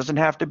here. It doesn't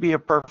have to be a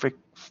perfect,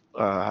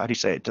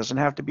 it doesn't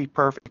have to be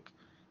perfect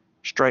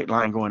straight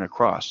line going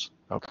across,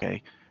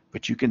 okay?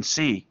 But you can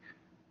see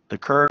the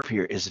curve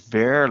here is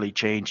verily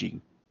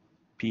changing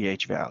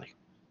pH value.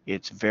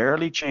 It's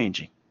verily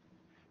changing.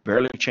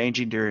 Verily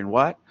changing during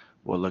what?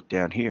 We'll look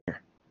down here.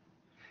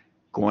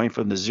 Going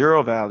from the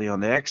zero value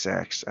on the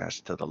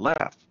x-axis to the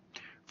left,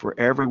 for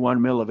every 1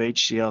 ml of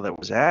HCl that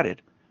was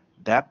added,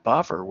 that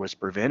buffer was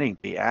preventing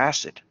the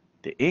acid,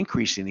 the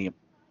increasing the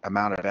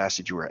amount of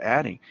acid you were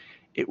adding.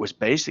 It was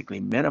basically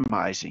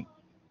minimizing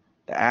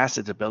the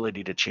acid's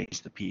ability to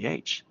change the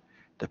pH.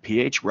 The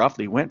pH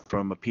roughly went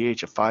from a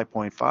pH of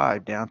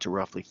 5.5 down to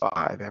roughly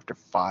 5 after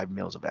 5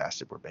 mils of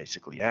acid were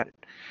basically added.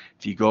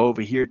 If you go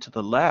over here to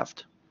the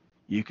left,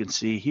 you can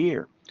see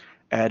here,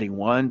 adding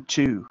 1,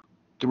 2,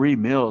 3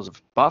 mils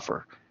of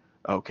buffer,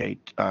 okay,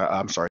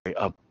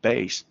 of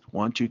base,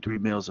 1, 2, 3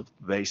 mils of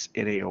base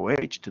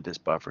NaOH to this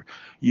buffer,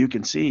 you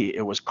can see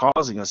it was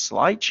causing a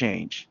slight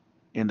change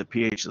in the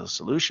pH of the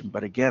solution,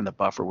 but again, the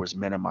buffer was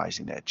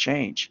minimizing that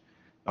change,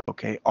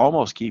 okay,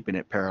 almost keeping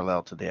it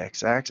parallel to the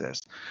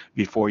x-axis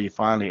before you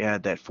finally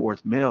add that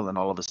 4th mil and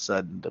all of a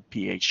sudden the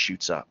pH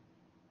shoots up.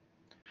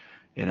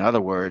 In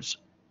other words,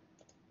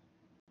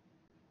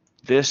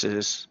 this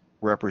is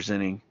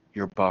representing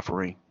your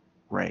buffering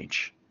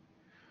range.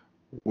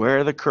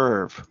 Where the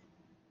curve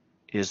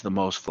is the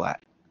most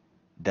flat,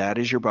 that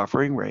is your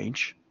buffering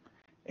range,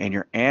 and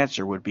your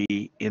answer would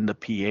be in the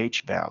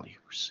pH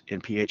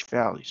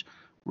values.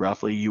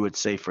 Roughly, you would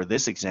say for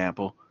this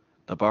example,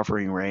 the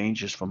buffering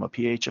range is from a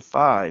pH of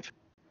 5,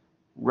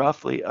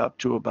 roughly up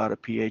to about a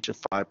pH of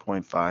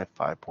 5.5,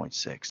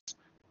 5.6.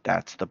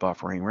 That's the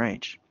buffering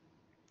range.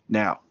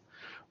 Now,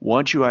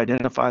 once you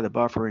identify the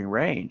buffering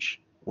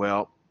range,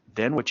 well,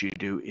 then what you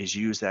do is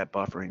use that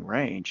buffering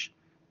range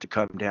to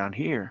come down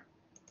here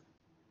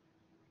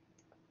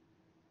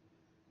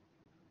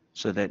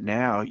so that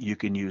now you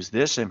can use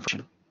this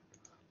information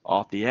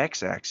off the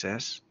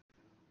x-axis,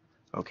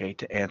 okay,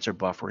 to answer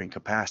buffering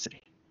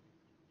capacity.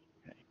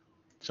 Okay.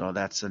 So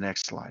that's the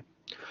next slide.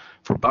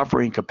 For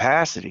buffering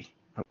capacity,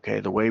 okay,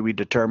 the way we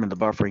determine the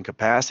buffering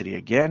capacity,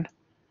 again,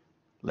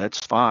 let's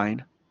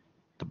find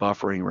the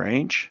buffering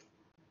range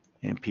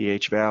and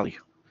pH value.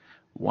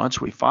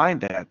 Once we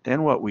find that,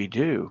 then what we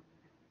do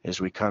is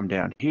we come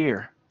down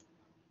here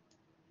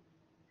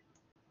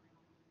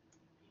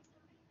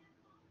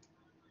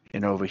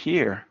and over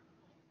here,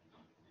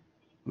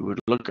 we would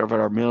look over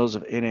at our mils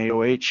of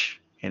NaOH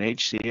and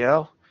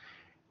HCl,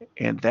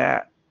 and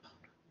that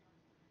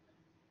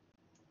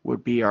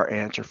would be our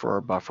answer for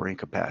our buffering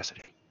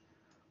capacity.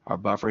 Our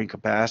buffering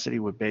capacity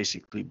would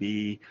basically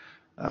be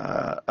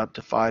up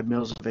to 5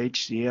 mils of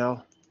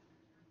HCl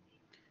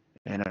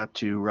and up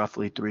to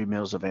roughly 3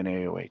 mils of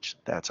NaOH.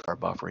 That's our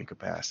buffering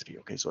capacity.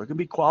 Okay, so it can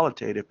be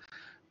qualitative,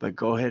 but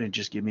go ahead and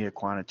just give me a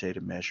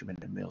quantitative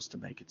measurement in mils to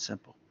make it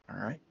simple. All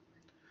right.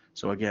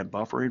 So again,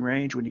 buffering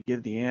range, when you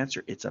give the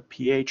answer, it's a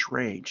pH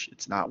range.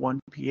 It's not one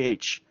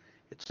pH.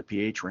 It's a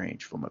pH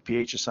range from a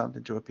pH of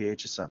something to a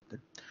pH of something.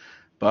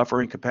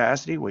 Buffering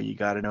capacity, well, you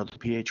got to know the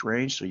pH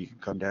range, so you can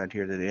come down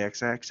here to the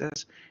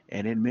x-axis,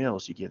 and in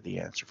mils, you give the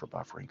answer for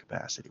buffering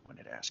capacity when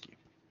it asks you.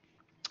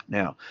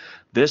 Now,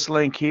 this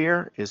link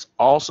here is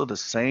also the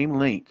same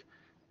link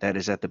that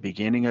is at the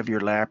beginning of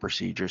your lab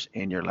procedures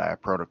in your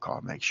lab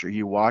protocol. Make sure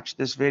you watch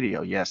this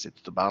video. Yes,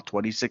 it's about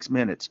 26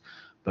 minutes,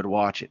 but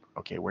watch it.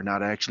 Okay, we're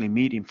not actually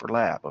meeting for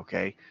lab,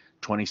 okay?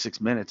 26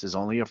 minutes is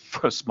only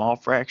a small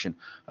fraction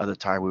of the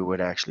time we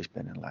would actually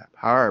spend in lab.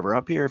 However,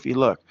 up here, if you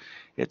look,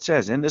 it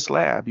says in this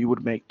lab, you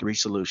would make 3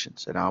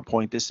 solutions. And I'll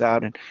point this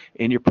out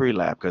in your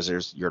pre-lab, because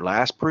there's your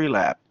last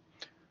pre-lab.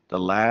 The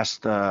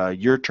last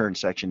your turn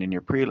section in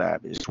your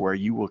pre-lab is where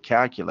you will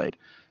calculate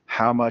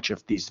how much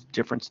of these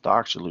different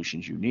stock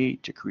solutions you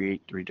need to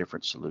create 3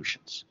 different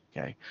solutions.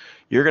 Okay,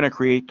 you're going to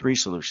create 3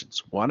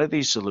 solutions. One of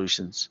these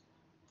solutions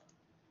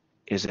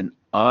is an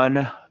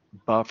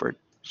unbuffered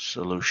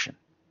solution.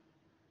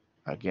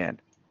 Again,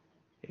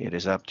 it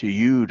is up to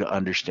you to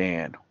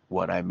understand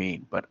what I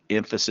mean, but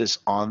emphasis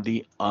on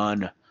the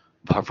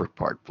unbuffered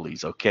part,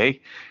 please,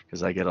 okay?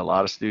 Because I get a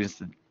lot of students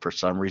that for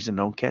some reason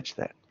don't catch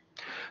that.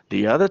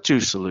 The other 2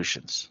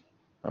 solutions,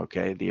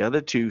 okay, they are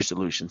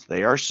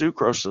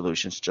sucrose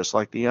solutions, just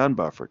like the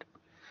unbuffered.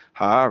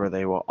 However,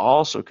 they will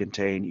also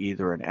contain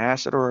either an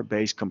acid or a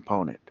base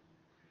component,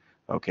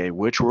 okay,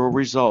 which will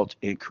result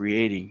in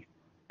creating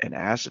an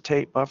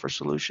acetate buffer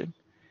solution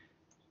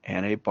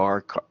and a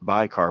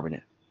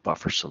bicarbonate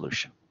buffer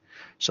solution.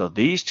 So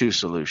these 2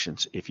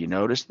 solutions, if you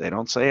notice, they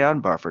don't say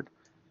unbuffered,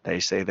 they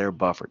say they're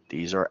buffered.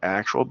 These are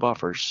actual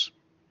buffers,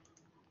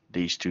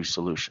 these 2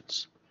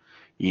 solutions.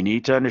 You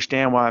need to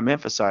understand why I'm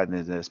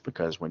emphasizing this,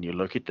 because when you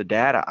look at the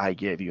data I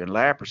give you in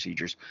lab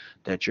procedures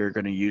that you're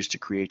going to use to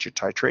create your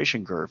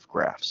titration curve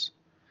graphs,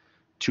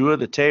 2 of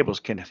the tables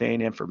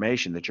contain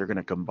information that you're going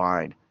to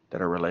combine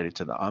that are related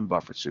to the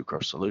unbuffered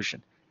sucrose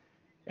solution.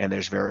 And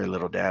there's very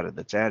little data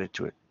that's added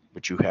to it,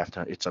 but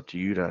it's up to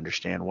you to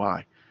understand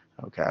why.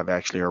 Okay, I've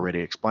actually already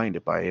explained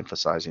it by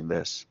emphasizing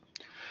this.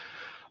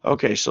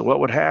 Okay, so what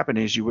would happen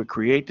is you would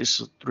create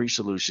these 3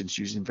 solutions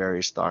using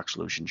various stock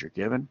solutions you're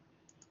given.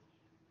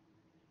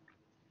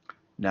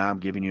 Now I'm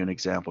giving you an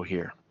example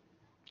here.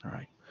 All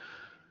right.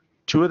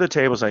 2 of the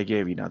tables I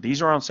gave you, now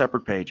these are on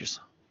separate pages.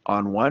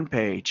 On one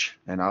page,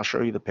 and I'll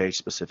show you the page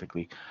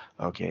specifically,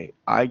 okay,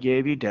 I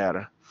gave you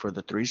data for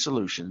the 3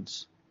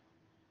 solutions,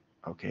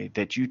 okay,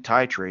 that you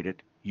titrated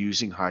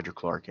using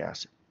hydrochloric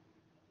acid.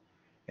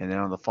 And then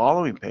on the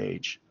following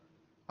page,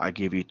 I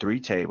give you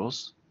 3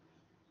 tables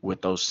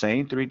with those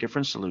same 3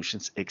 different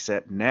solutions,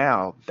 except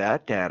now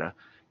that data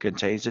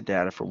contains the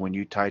data for when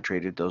you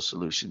titrated those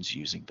solutions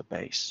using the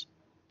base.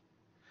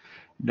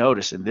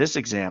 Notice in this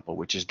example,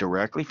 which is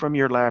directly from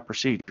your lab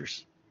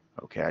procedures,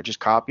 okay, I just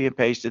copy and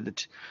pasted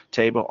the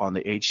table on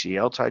the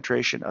HCl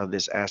titration of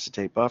this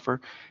acetate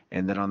buffer,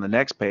 and then on the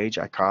next page,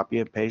 I copy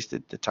and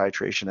pasted the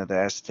titration of the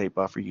acetate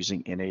buffer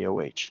using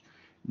NaOH.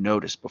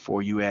 Notice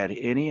before you add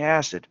any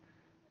acid,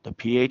 the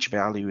pH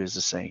value is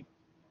the same,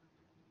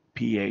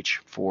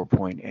 pH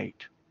 4.8.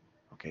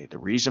 Okay, the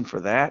reason for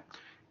that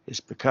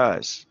is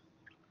because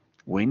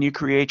when you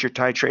create your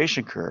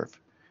titration curve,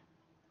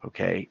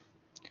 okay,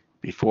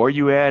 before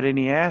you add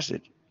any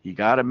acid, you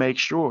got to make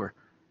sure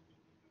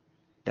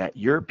that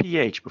your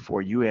pH,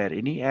 before you add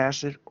any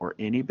acid or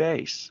any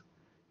base,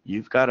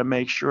 you've got to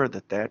make sure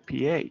that that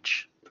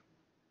pH,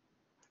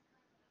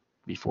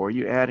 before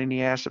you add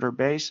any acid or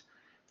base,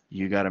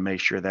 you got to make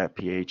sure that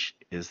pH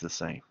is the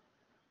same.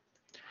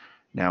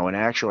 Now, in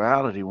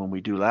actuality, when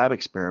we do lab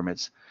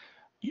experiments,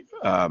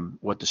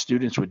 what the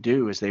students would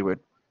do is they would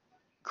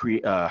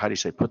create,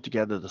 put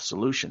together the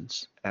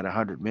solutions at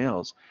 100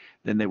 mils.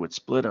 Then they would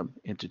split them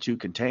into 2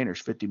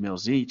 containers, 50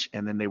 mils each,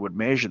 and then they would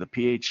measure the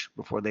pH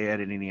before they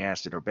added any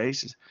acid or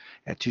bases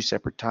at 2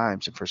 separate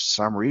times. And for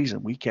some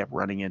reason, we kept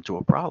running into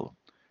a problem.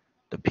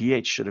 The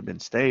pH should have been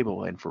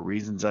stable, and for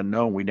reasons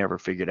unknown, we never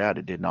figured out.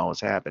 It didn't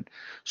always happen.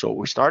 So what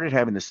we started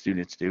having the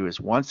students do is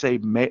once they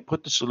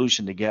put the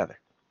solution together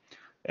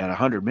at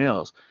 100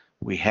 mils,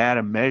 we had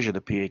to measure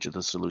the pH of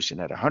the solution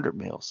at 100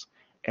 mils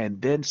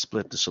and then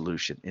split the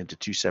solution into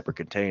 2 separate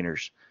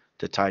containers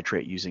to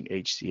titrate using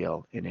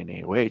HCl and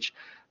NaOH.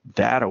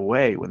 That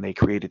way, when they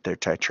created their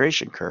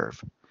titration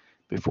curve,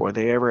 before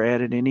they ever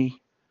added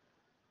any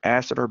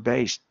acid or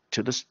base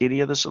to any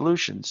of the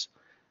solutions,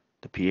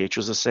 The pH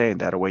was the same.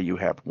 That way you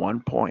have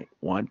 1 point,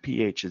 1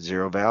 pH at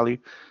 0 value,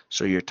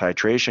 so your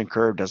titration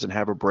curve doesn't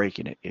have a break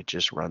in it. It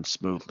just runs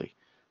smoothly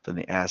from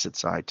the acid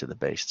side to the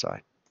base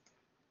side.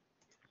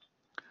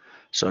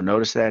 So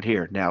notice that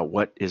here. Now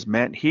what is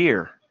meant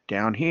here,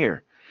 down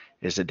here,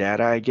 is the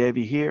data I gave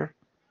you here,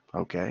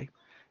 okay,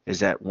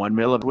 is that 1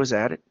 ml was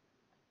added.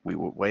 We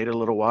would wait a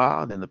little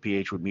while, then the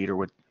pH meter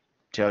would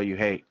tell you,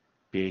 hey,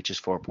 pH is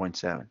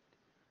 4.7.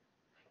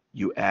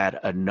 You add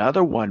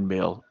another 1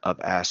 ml of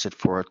acid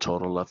for a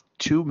total of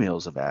 2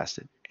 ml of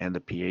acid, and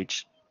the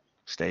pH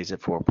stays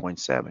at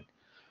 4.7.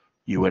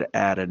 You would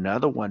add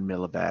another 1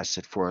 ml of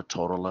acid for a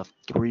total of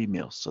 3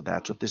 ml. So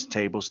that's what this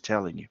table's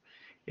telling you.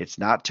 It's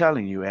not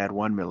telling you add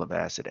 1 ml of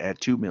acid, add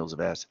 2 ml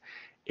of acid.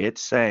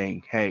 It's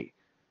saying, hey,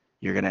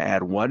 you're going to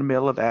add 1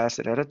 ml of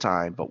acid at a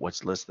time, but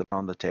what's listed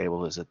on the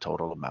table is the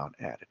total amount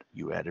added.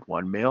 You added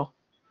 1 ml,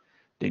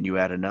 then you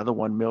add another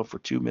 1 ml for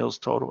 2 ml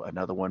total,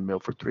 another 1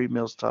 ml for 3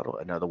 ml total,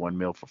 another 1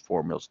 ml for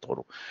 4 ml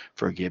total.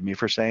 Forgive me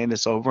for saying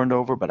this over and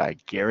over, but I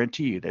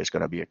guarantee you there's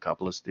going to be a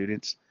couple of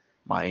students,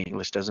 my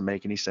English doesn't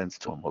make any sense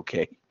to them,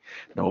 okay?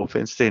 No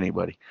offense to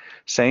anybody.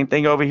 Same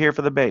thing over here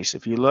for the base.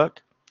 If you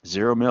look,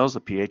 0 ml, the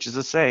pH is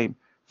the same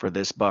for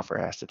this buffer,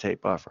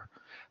 acetate buffer.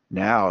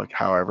 Now,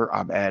 however,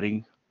 I'm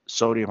adding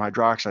sodium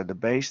hydroxide to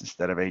base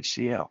instead of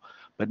HCl.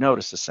 But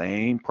notice the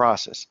same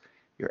process.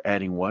 You're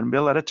adding 1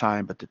 ml at a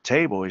time, but the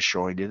table is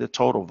showing you the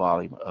total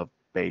volume of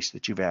base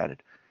that you've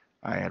added.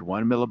 I add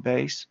 1 ml of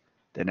base,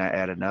 then I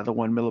add another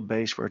 1 ml of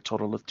base for a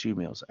total of 2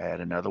 ml. I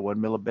add another 1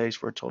 ml of base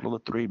for a total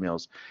of 3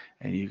 ml.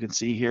 And you can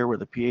see here where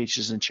the pH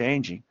isn't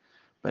changing.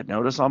 But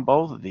notice on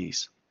both of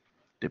these,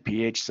 the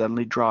pH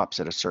suddenly drops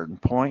at a certain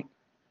point,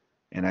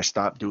 and I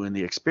stop doing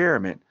the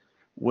experiment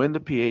when the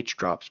pH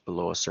drops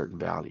below a certain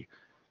value.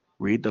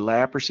 Read the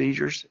lab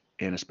procedures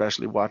and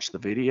especially watch the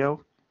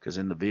video, because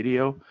in the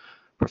video,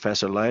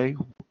 Professor Lay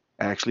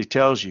actually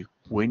tells you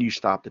when you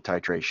stop the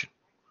titration,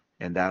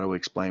 and that'll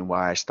explain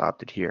why I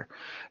stopped it here.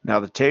 Now,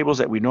 the tables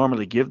that we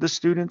normally give the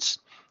students,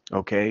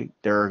 okay,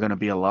 there are going to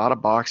be a lot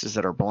of boxes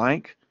that are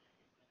blank.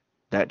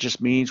 That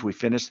just means we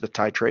finished the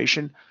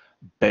titration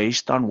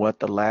based on what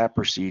the lab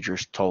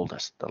procedures told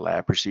us. The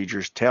lab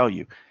procedures tell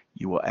you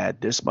you will add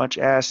this much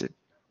acid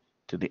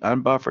to the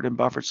unbuffered and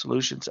buffered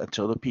solutions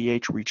until the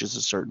pH reaches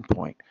a certain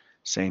point.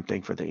 Same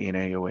thing for the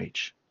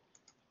NaOH.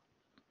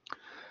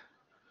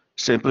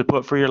 Simply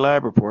put, for your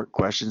lab report,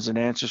 questions and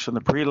answers from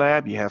the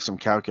pre-lab, you have some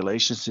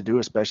calculations to do,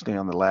 especially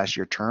on the last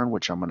year turn,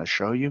 which I'm going to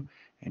show you,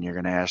 and you're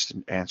going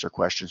to answer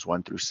questions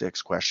 1 through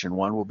 6. Question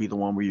 1 will be the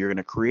one where you're going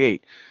to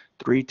create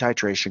 3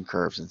 titration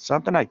curves. And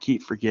something I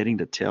keep forgetting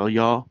to tell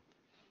y'all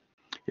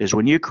is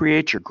when you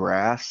create your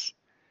graphs,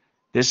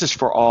 this is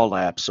for all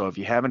labs. So if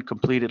you haven't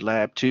completed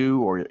lab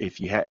 2, or if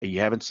you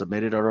haven't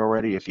submitted it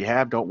already, if you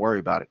have, don't worry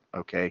about it.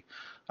 Okay,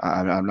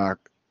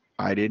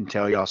 I didn't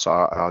tell y'all, so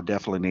I'll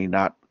definitely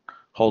not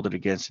hold it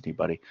against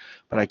anybody.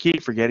 But I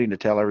keep forgetting to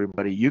tell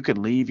everybody you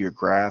can leave your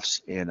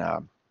graphs in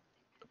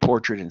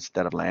portrait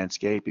instead of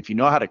landscape. If you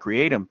know how to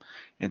create them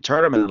and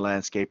turn them into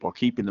landscape while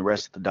keeping the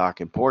rest of the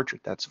doc in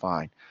portrait, that's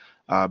fine.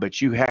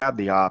 But you have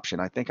the option.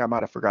 I think I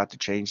might have forgot to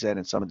change that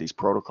in some of these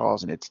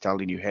protocols, and it's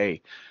telling you,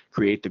 hey,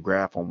 create the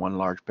graph on one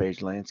large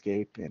page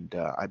landscape. And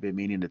I've been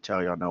meaning to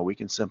tell y'all, no, we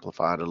can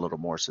simplify it a little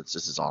more since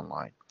this is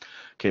online.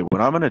 Okay, what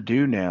I'm going to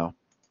do now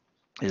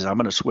is I'm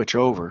going to switch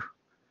over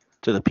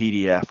to the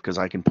PDF because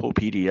I can pull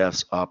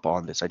PDFs up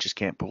on this. I just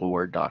can't pull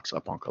Word docs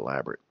up on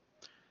Collaborate.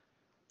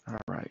 All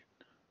right.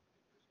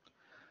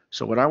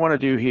 So what I want to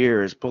do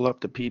here is pull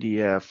up the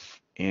PDF,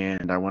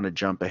 and I want to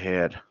jump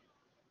ahead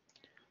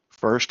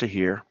first to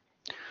here.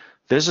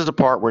 This is the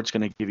part where it's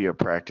going to give you a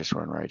practice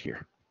run right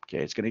here.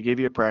 Okay, it's going to give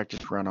you a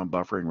practice run on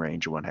buffering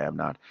range and what have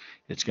not.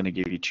 It's going to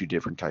give you 2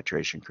 different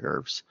titration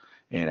curves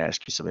and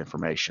ask you some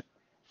information.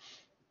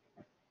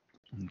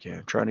 Okay,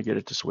 I'm trying to get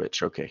it to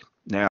switch. Okay,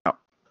 now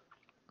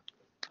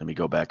let me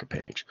go back a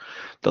page.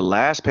 The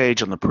last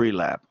page on the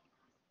pre-lab,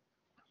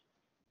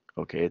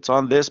 okay, it's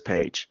on this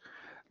page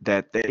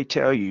that they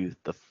tell you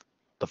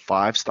the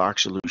 5 stock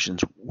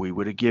solutions we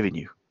would have given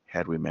you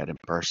had we met in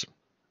person.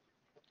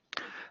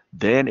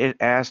 Then it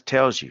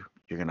tells you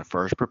you're going to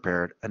first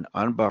prepare an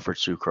unbuffered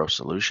sucrose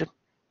solution,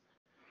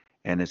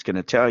 and it's going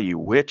to tell you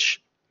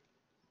which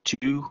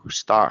 2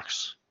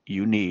 stocks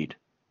you need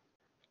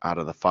out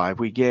of the 5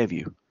 we gave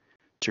you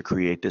to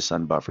create this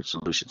unbuffered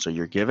solution. So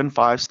you're given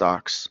 5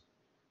 stocks,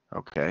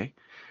 okay?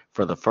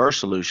 For the first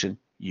solution,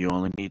 you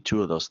only need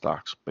 2 of those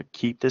stocks, but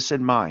keep this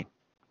in mind.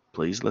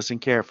 Please listen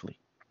carefully.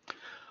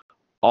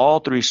 All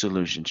 3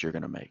 solutions you're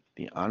going to make,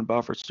 the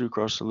unbuffered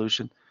sucrose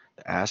solution,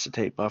 the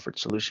acetate buffered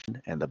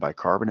solution, and the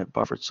bicarbonate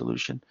buffered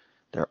solution,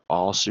 they're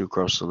all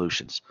sucrose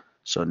solutions.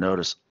 So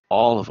notice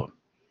all of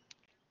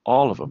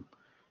them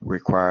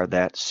require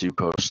that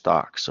sucrose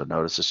stock. So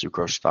notice the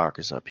sucrose stock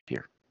is up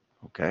here,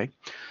 okay?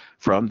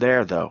 From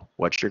there, though,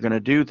 what you're going to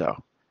do,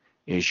 though,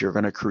 is you're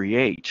going to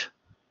create,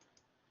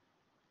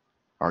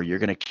 or you're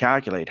going to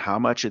calculate how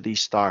much of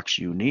these stocks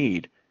you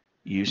need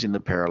using the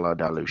parallel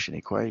dilution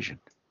equation.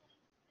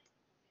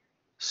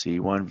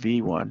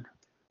 C1V1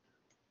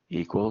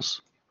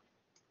 equals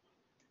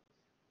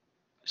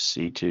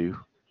C2.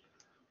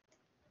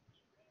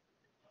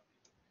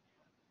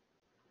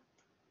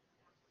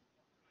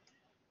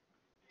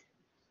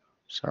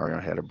 Sorry,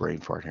 I had a brain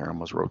fart here. I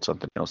almost wrote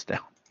something else down.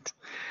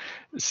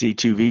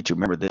 C2V2.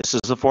 Remember, this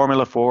is the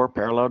formula for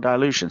parallel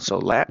dilution. So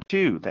lap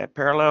 2, that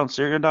parallel and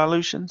serial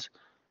dilutions,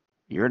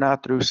 you're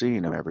not through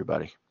seeing them,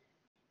 everybody.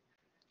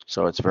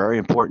 So it's very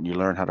important you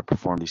learn how to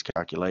perform these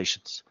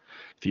calculations.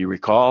 If you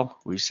recall,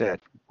 we said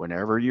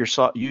whenever you're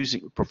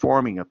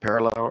performing a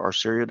parallel or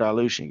serial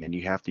dilution and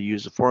you have to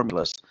use the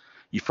formulas,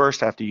 you first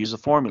have to use the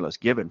formulas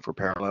given for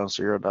parallel and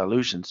serial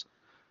dilutions,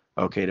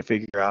 okay, to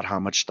figure out how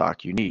much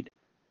stock you need.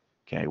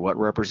 Okay, what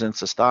represents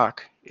the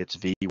stock? It's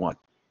V1.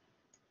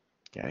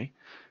 Okay,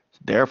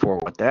 therefore,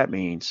 what that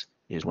means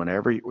is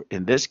whenever,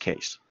 in this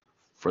case,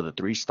 for the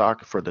three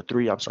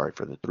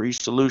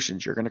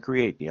solutions you're going to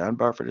create, the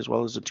unbuffered as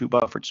well as the two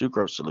buffered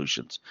sucrose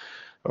solutions,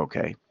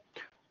 okay,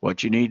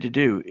 what you need to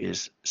do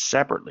is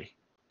separately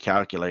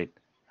calculate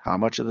how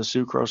much of the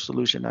sucrose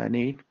solution I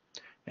need,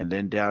 and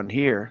then down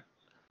here,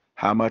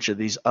 how much of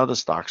these other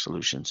stock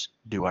solutions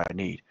do I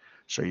need.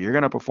 So you're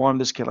going to perform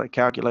this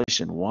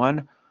calculation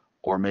one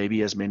or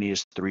maybe as many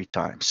as 3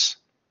 times,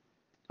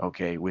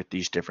 okay, with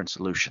these different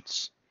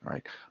solutions,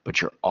 right?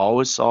 But you're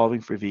always solving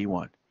for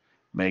V1.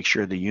 Make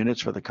sure the units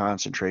for the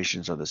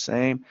concentrations are the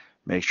same.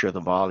 Make sure the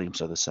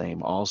volumes are the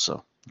same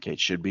also. Okay, it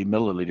should be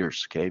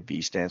milliliters. Okay,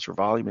 V stands for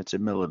volume, it's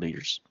in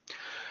milliliters.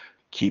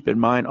 Keep in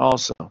mind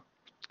also,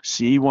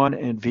 C1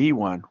 and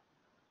V1,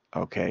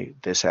 okay,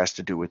 this has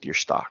to do with your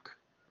stock.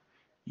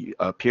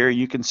 Up here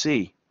you can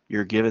see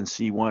you're given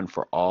C1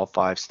 for all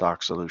 5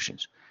 stock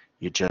solutions.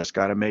 You just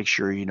got to make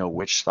sure you know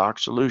which stock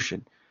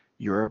solution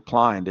you're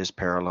applying this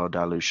parallel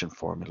dilution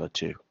formula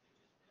to.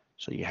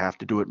 So you have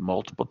to do it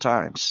multiple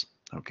times,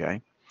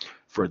 okay,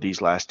 for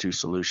these last 2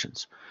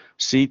 solutions.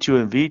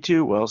 C2 and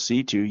V2, well,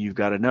 C2 you've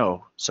got to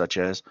know, such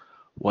as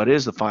what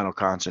is the final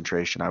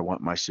concentration I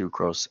want my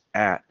sucrose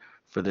at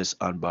for this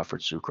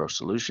unbuffered sucrose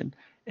solution,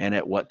 and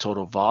at what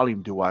total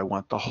volume do I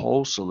want the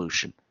whole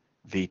solution,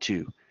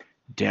 V2.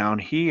 Down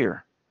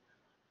here,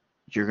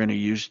 you're going to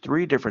use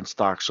 3 different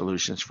stock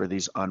solutions for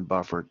these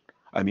unbuffered.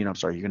 You're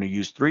going to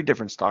use 3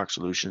 different stock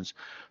solutions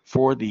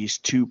for these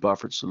 2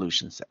 buffered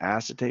solutions, the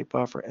acetate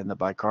buffer and the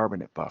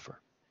bicarbonate buffer.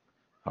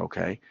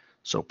 Okay,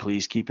 so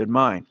please keep in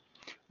mind,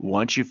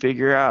 once you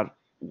figure out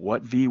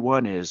what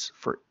V1 is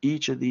for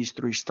each of these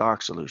 3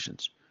 stock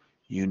solutions,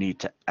 you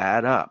need to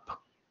add up,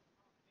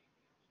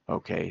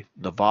 okay,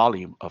 the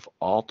volume of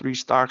all 3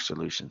 stock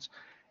solutions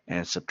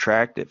and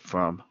subtract it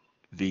from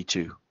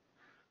V2.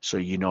 So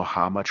you know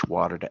how much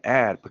water to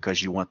add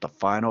because you want the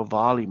final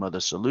volume of the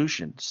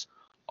solutions,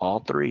 all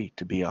 3,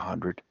 to be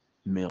 100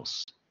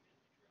 mils.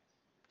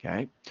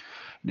 Okay.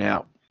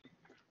 Now,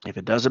 if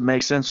it doesn't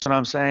make sense what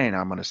I'm saying,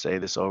 I'm going to say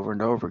this over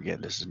and over again.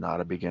 This is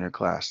not a beginner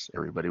class.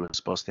 Everybody was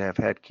supposed to have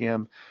had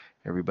chem.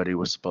 Everybody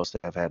was supposed to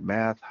have had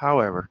math.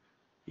 However,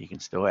 you can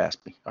still ask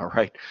me. All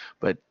right.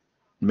 But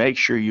make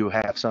sure you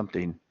have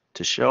something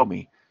to show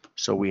me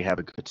so we have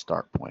a good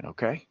start point.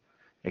 Okay.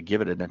 And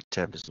give it an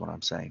attempt is what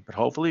I'm saying. But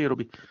hopefully you'll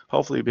be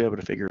able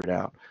to figure it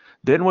out.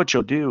 Then what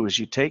you'll do is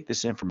you take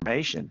this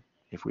information,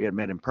 if we had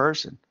met in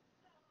person,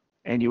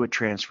 and you would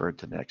transfer it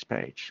to the next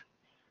page.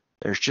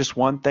 There's just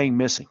one thing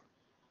missing.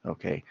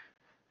 Okay,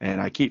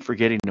 and I keep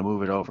forgetting to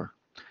move it over.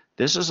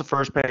 This is the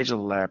first page of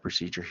the lab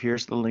procedure.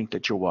 Here's the link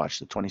that you'll watch,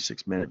 the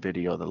 26-minute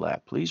video of the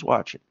lab. Please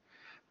watch it.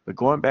 But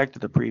going back to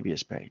the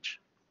previous page,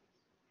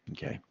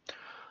 okay,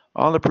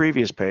 on the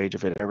previous page,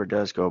 if it ever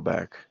does go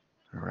back,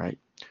 all right,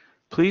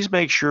 please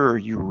make sure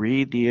you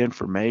read the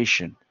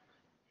information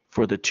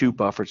for the 2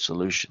 buffered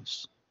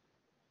solutions.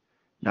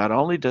 Not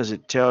only does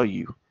it tell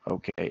you,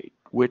 okay,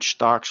 which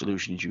stock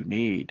solutions you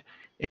need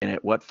and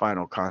at what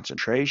final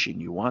concentration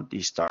you want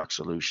these stock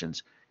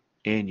solutions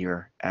in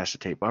your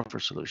acetate buffer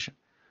solution.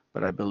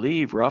 But I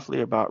believe roughly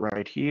about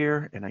right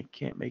here, and I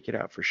can't make it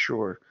out for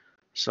sure,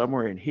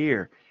 somewhere in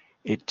here,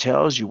 it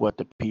tells you what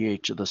the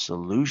pH of the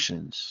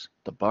solutions,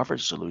 the buffered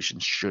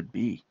solutions, should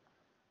be.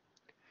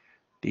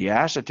 The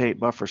acetate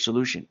buffer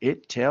solution,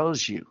 it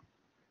tells you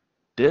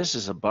this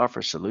is a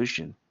buffer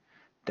solution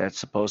that's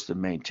supposed to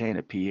maintain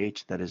a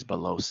pH that is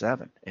below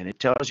 7, and it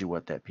tells you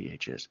what that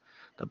pH is.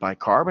 The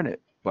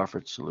bicarbonate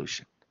buffered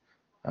solution,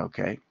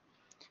 okay,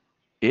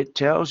 it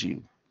tells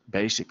you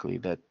basically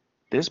that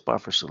this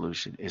buffer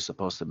solution is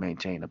supposed to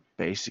maintain a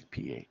basic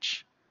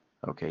pH.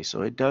 Okay,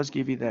 so it does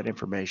give you that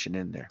information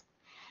in there.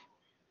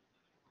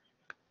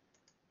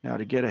 Now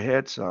to get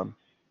ahead some,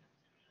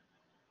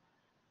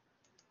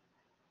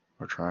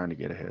 we're trying to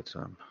get ahead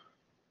some.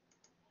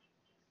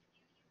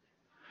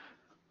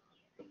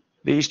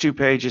 These 2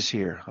 pages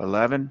here,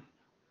 11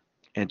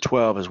 and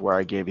 12 is where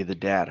I gave you the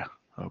data,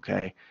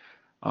 okay?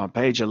 On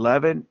page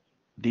 11,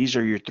 these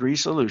are your 3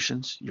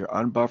 solutions, your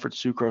unbuffered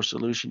sucrose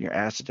solution, your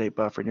acetate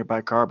buffer, and your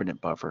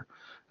bicarbonate buffer.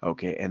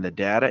 Okay, and the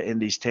data in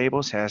these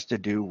tables has to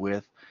do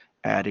with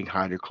adding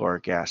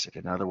hydrochloric acid.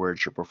 In other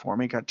words, you're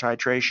performing a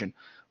titration,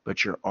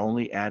 but you're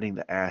only adding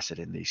the acid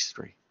in these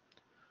 3.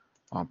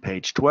 On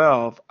page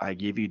 12, I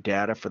give you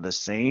data for the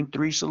same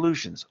 3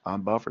 solutions,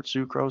 unbuffered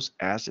sucrose,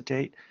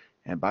 acetate,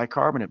 and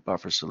bicarbonate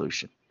buffer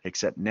solution,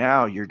 except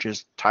now you're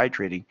just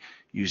titrating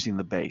using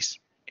the base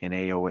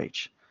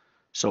NaOH.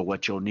 So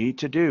what you'll need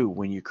to do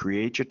when you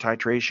create your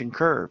titration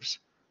curves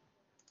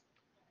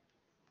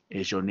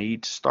is you'll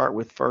need to start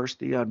with first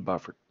the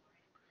unbuffered.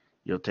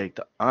 You'll take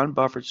the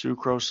unbuffered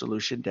sucrose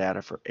solution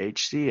data for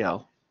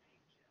HCl,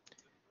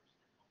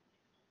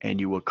 and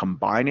you will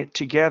combine it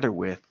together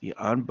with the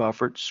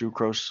unbuffered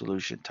sucrose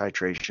solution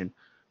titration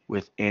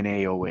with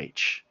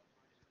NaOH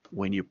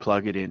when you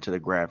plug it into the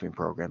graphing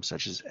program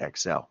such as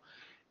Excel.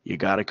 You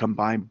got to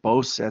combine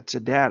both sets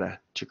of data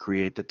to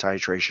create the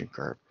titration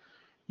curve.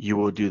 You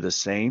will do the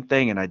same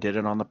thing, and I did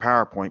it on the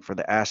PowerPoint for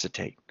the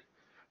acetate.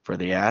 For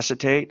the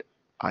acetate,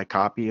 I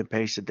copy and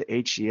pasted the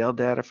HCl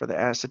data for the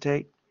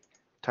acetate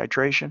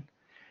titration,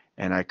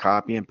 and I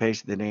copy and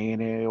pasted the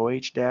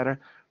NaOH data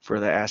for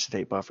the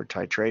acetate buffer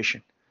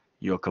titration.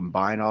 You'll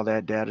combine all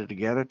that data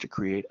together to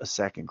create a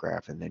second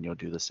graph, and then you'll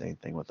do the same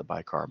thing with the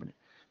bicarbonate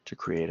to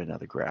create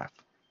another graph.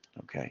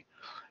 Okay.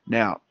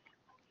 Now,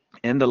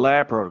 in the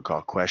lab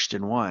protocol,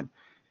 question 1,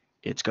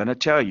 it's going to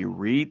tell you,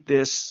 read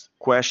this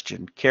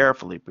question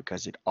carefully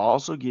because it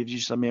also gives you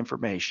some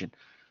information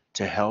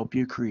to help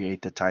you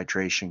create the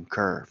titration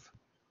curve.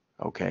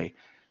 Okay.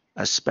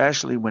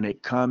 Especially when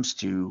it comes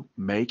to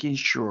making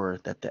sure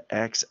that the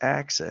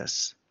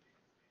x-axis,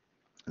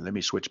 let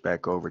me switch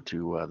back over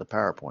to the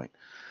PowerPoint,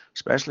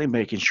 especially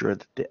making sure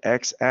that the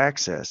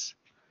x-axis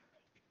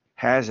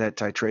has that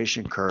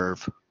titration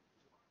curve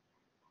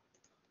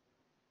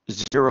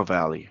zero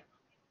value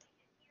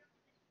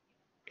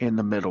in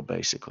the middle,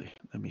 basically.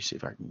 Let me see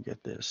if I can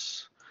get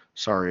this.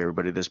 Sorry,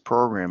 everybody, this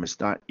program is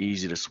not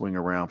easy to swing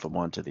around from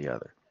one to the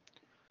other.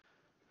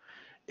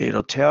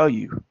 It'll tell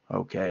you,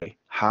 okay,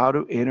 how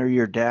to enter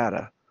your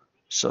data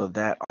so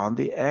that on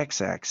the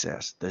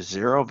x-axis, the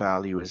zero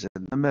value is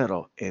in the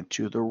middle, and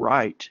to the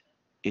right,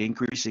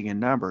 increasing in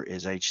number,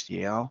 is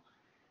HCl,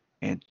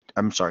 and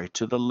I'm sorry,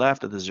 to the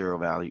left of the zero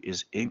value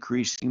is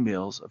increasing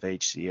mils of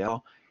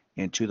HCl,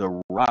 and to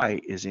the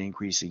right is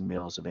increasing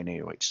mils of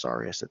NaOH.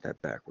 Sorry, I said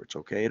that backwards.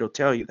 Okay, it'll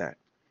tell you that.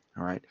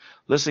 All right,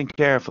 listen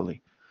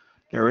carefully.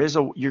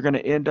 You're going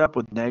to end up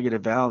with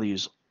negative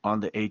values on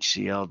the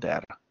HCl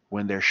data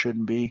when there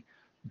shouldn't be.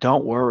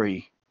 Don't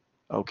worry,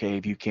 okay,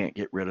 if you can't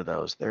get rid of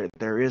those.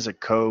 There is a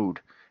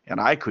code, and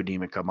I couldn't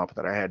even come up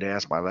with it. I had to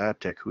ask my lab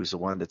tech, who's the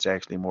one that's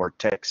actually more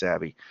tech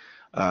savvy,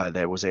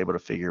 that was able to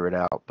figure it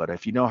out. But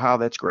if you know how,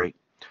 that's great.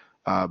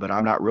 But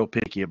I'm not real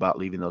picky about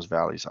leaving those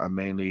values. I'm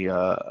mainly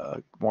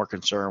more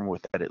concerned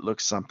with that it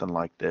looks something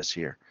like this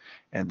here.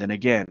 And then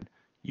again,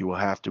 you will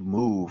have to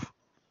move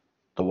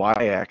the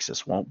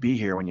y-axis. Won't be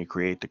here when you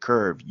create the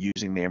curve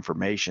using the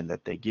information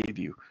that they give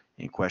you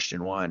in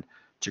question 1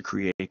 to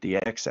create the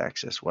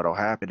x-axis. What will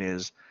happen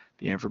is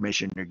the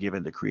information you're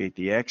given to create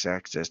the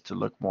x-axis to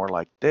look more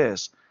like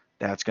this,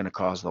 that's going to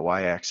cause the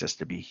y-axis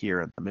to be here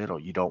in the middle.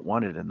 You don't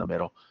want it in the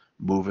middle.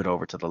 Move it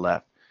over to the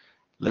left.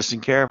 Listen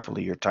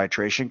carefully. Your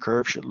titration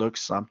curve should look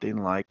something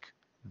like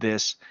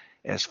this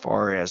as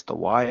far as the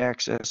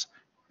y-axis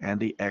and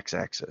the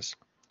x-axis.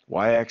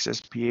 Y-axis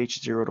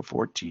pH 0 to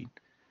 14.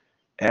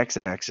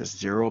 X-axis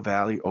zero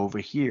value over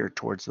here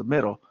towards the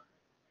middle.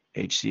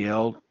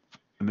 HCl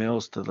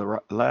mils to the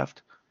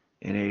left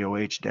and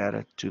NaOH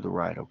data to the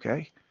right.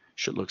 Okay,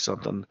 should look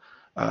something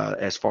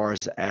as far as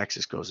the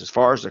axis goes. As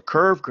far as the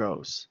curve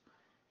goes,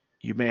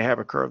 you may have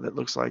a curve that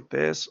looks like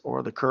this,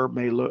 or the curve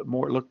may look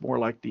more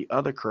like the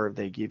other curve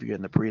they give you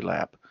in the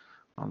pre-lab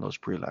on those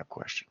pre-lab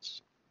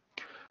questions.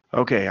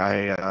 Okay,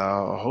 I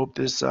hope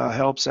this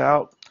helps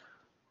out.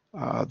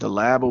 The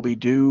lab will be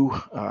due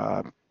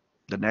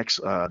the next,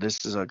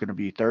 this is going to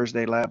be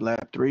Thursday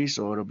lab 3,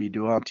 so it'll be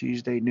due on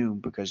Tuesday noon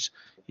because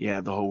you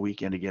have the whole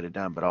weekend to get it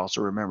done. But also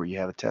remember, you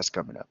have a test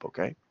coming up,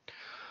 okay?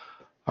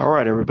 All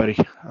right, everybody.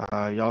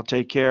 Y'all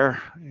take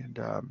care, and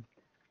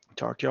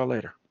talk to y'all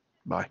later.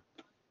 Bye.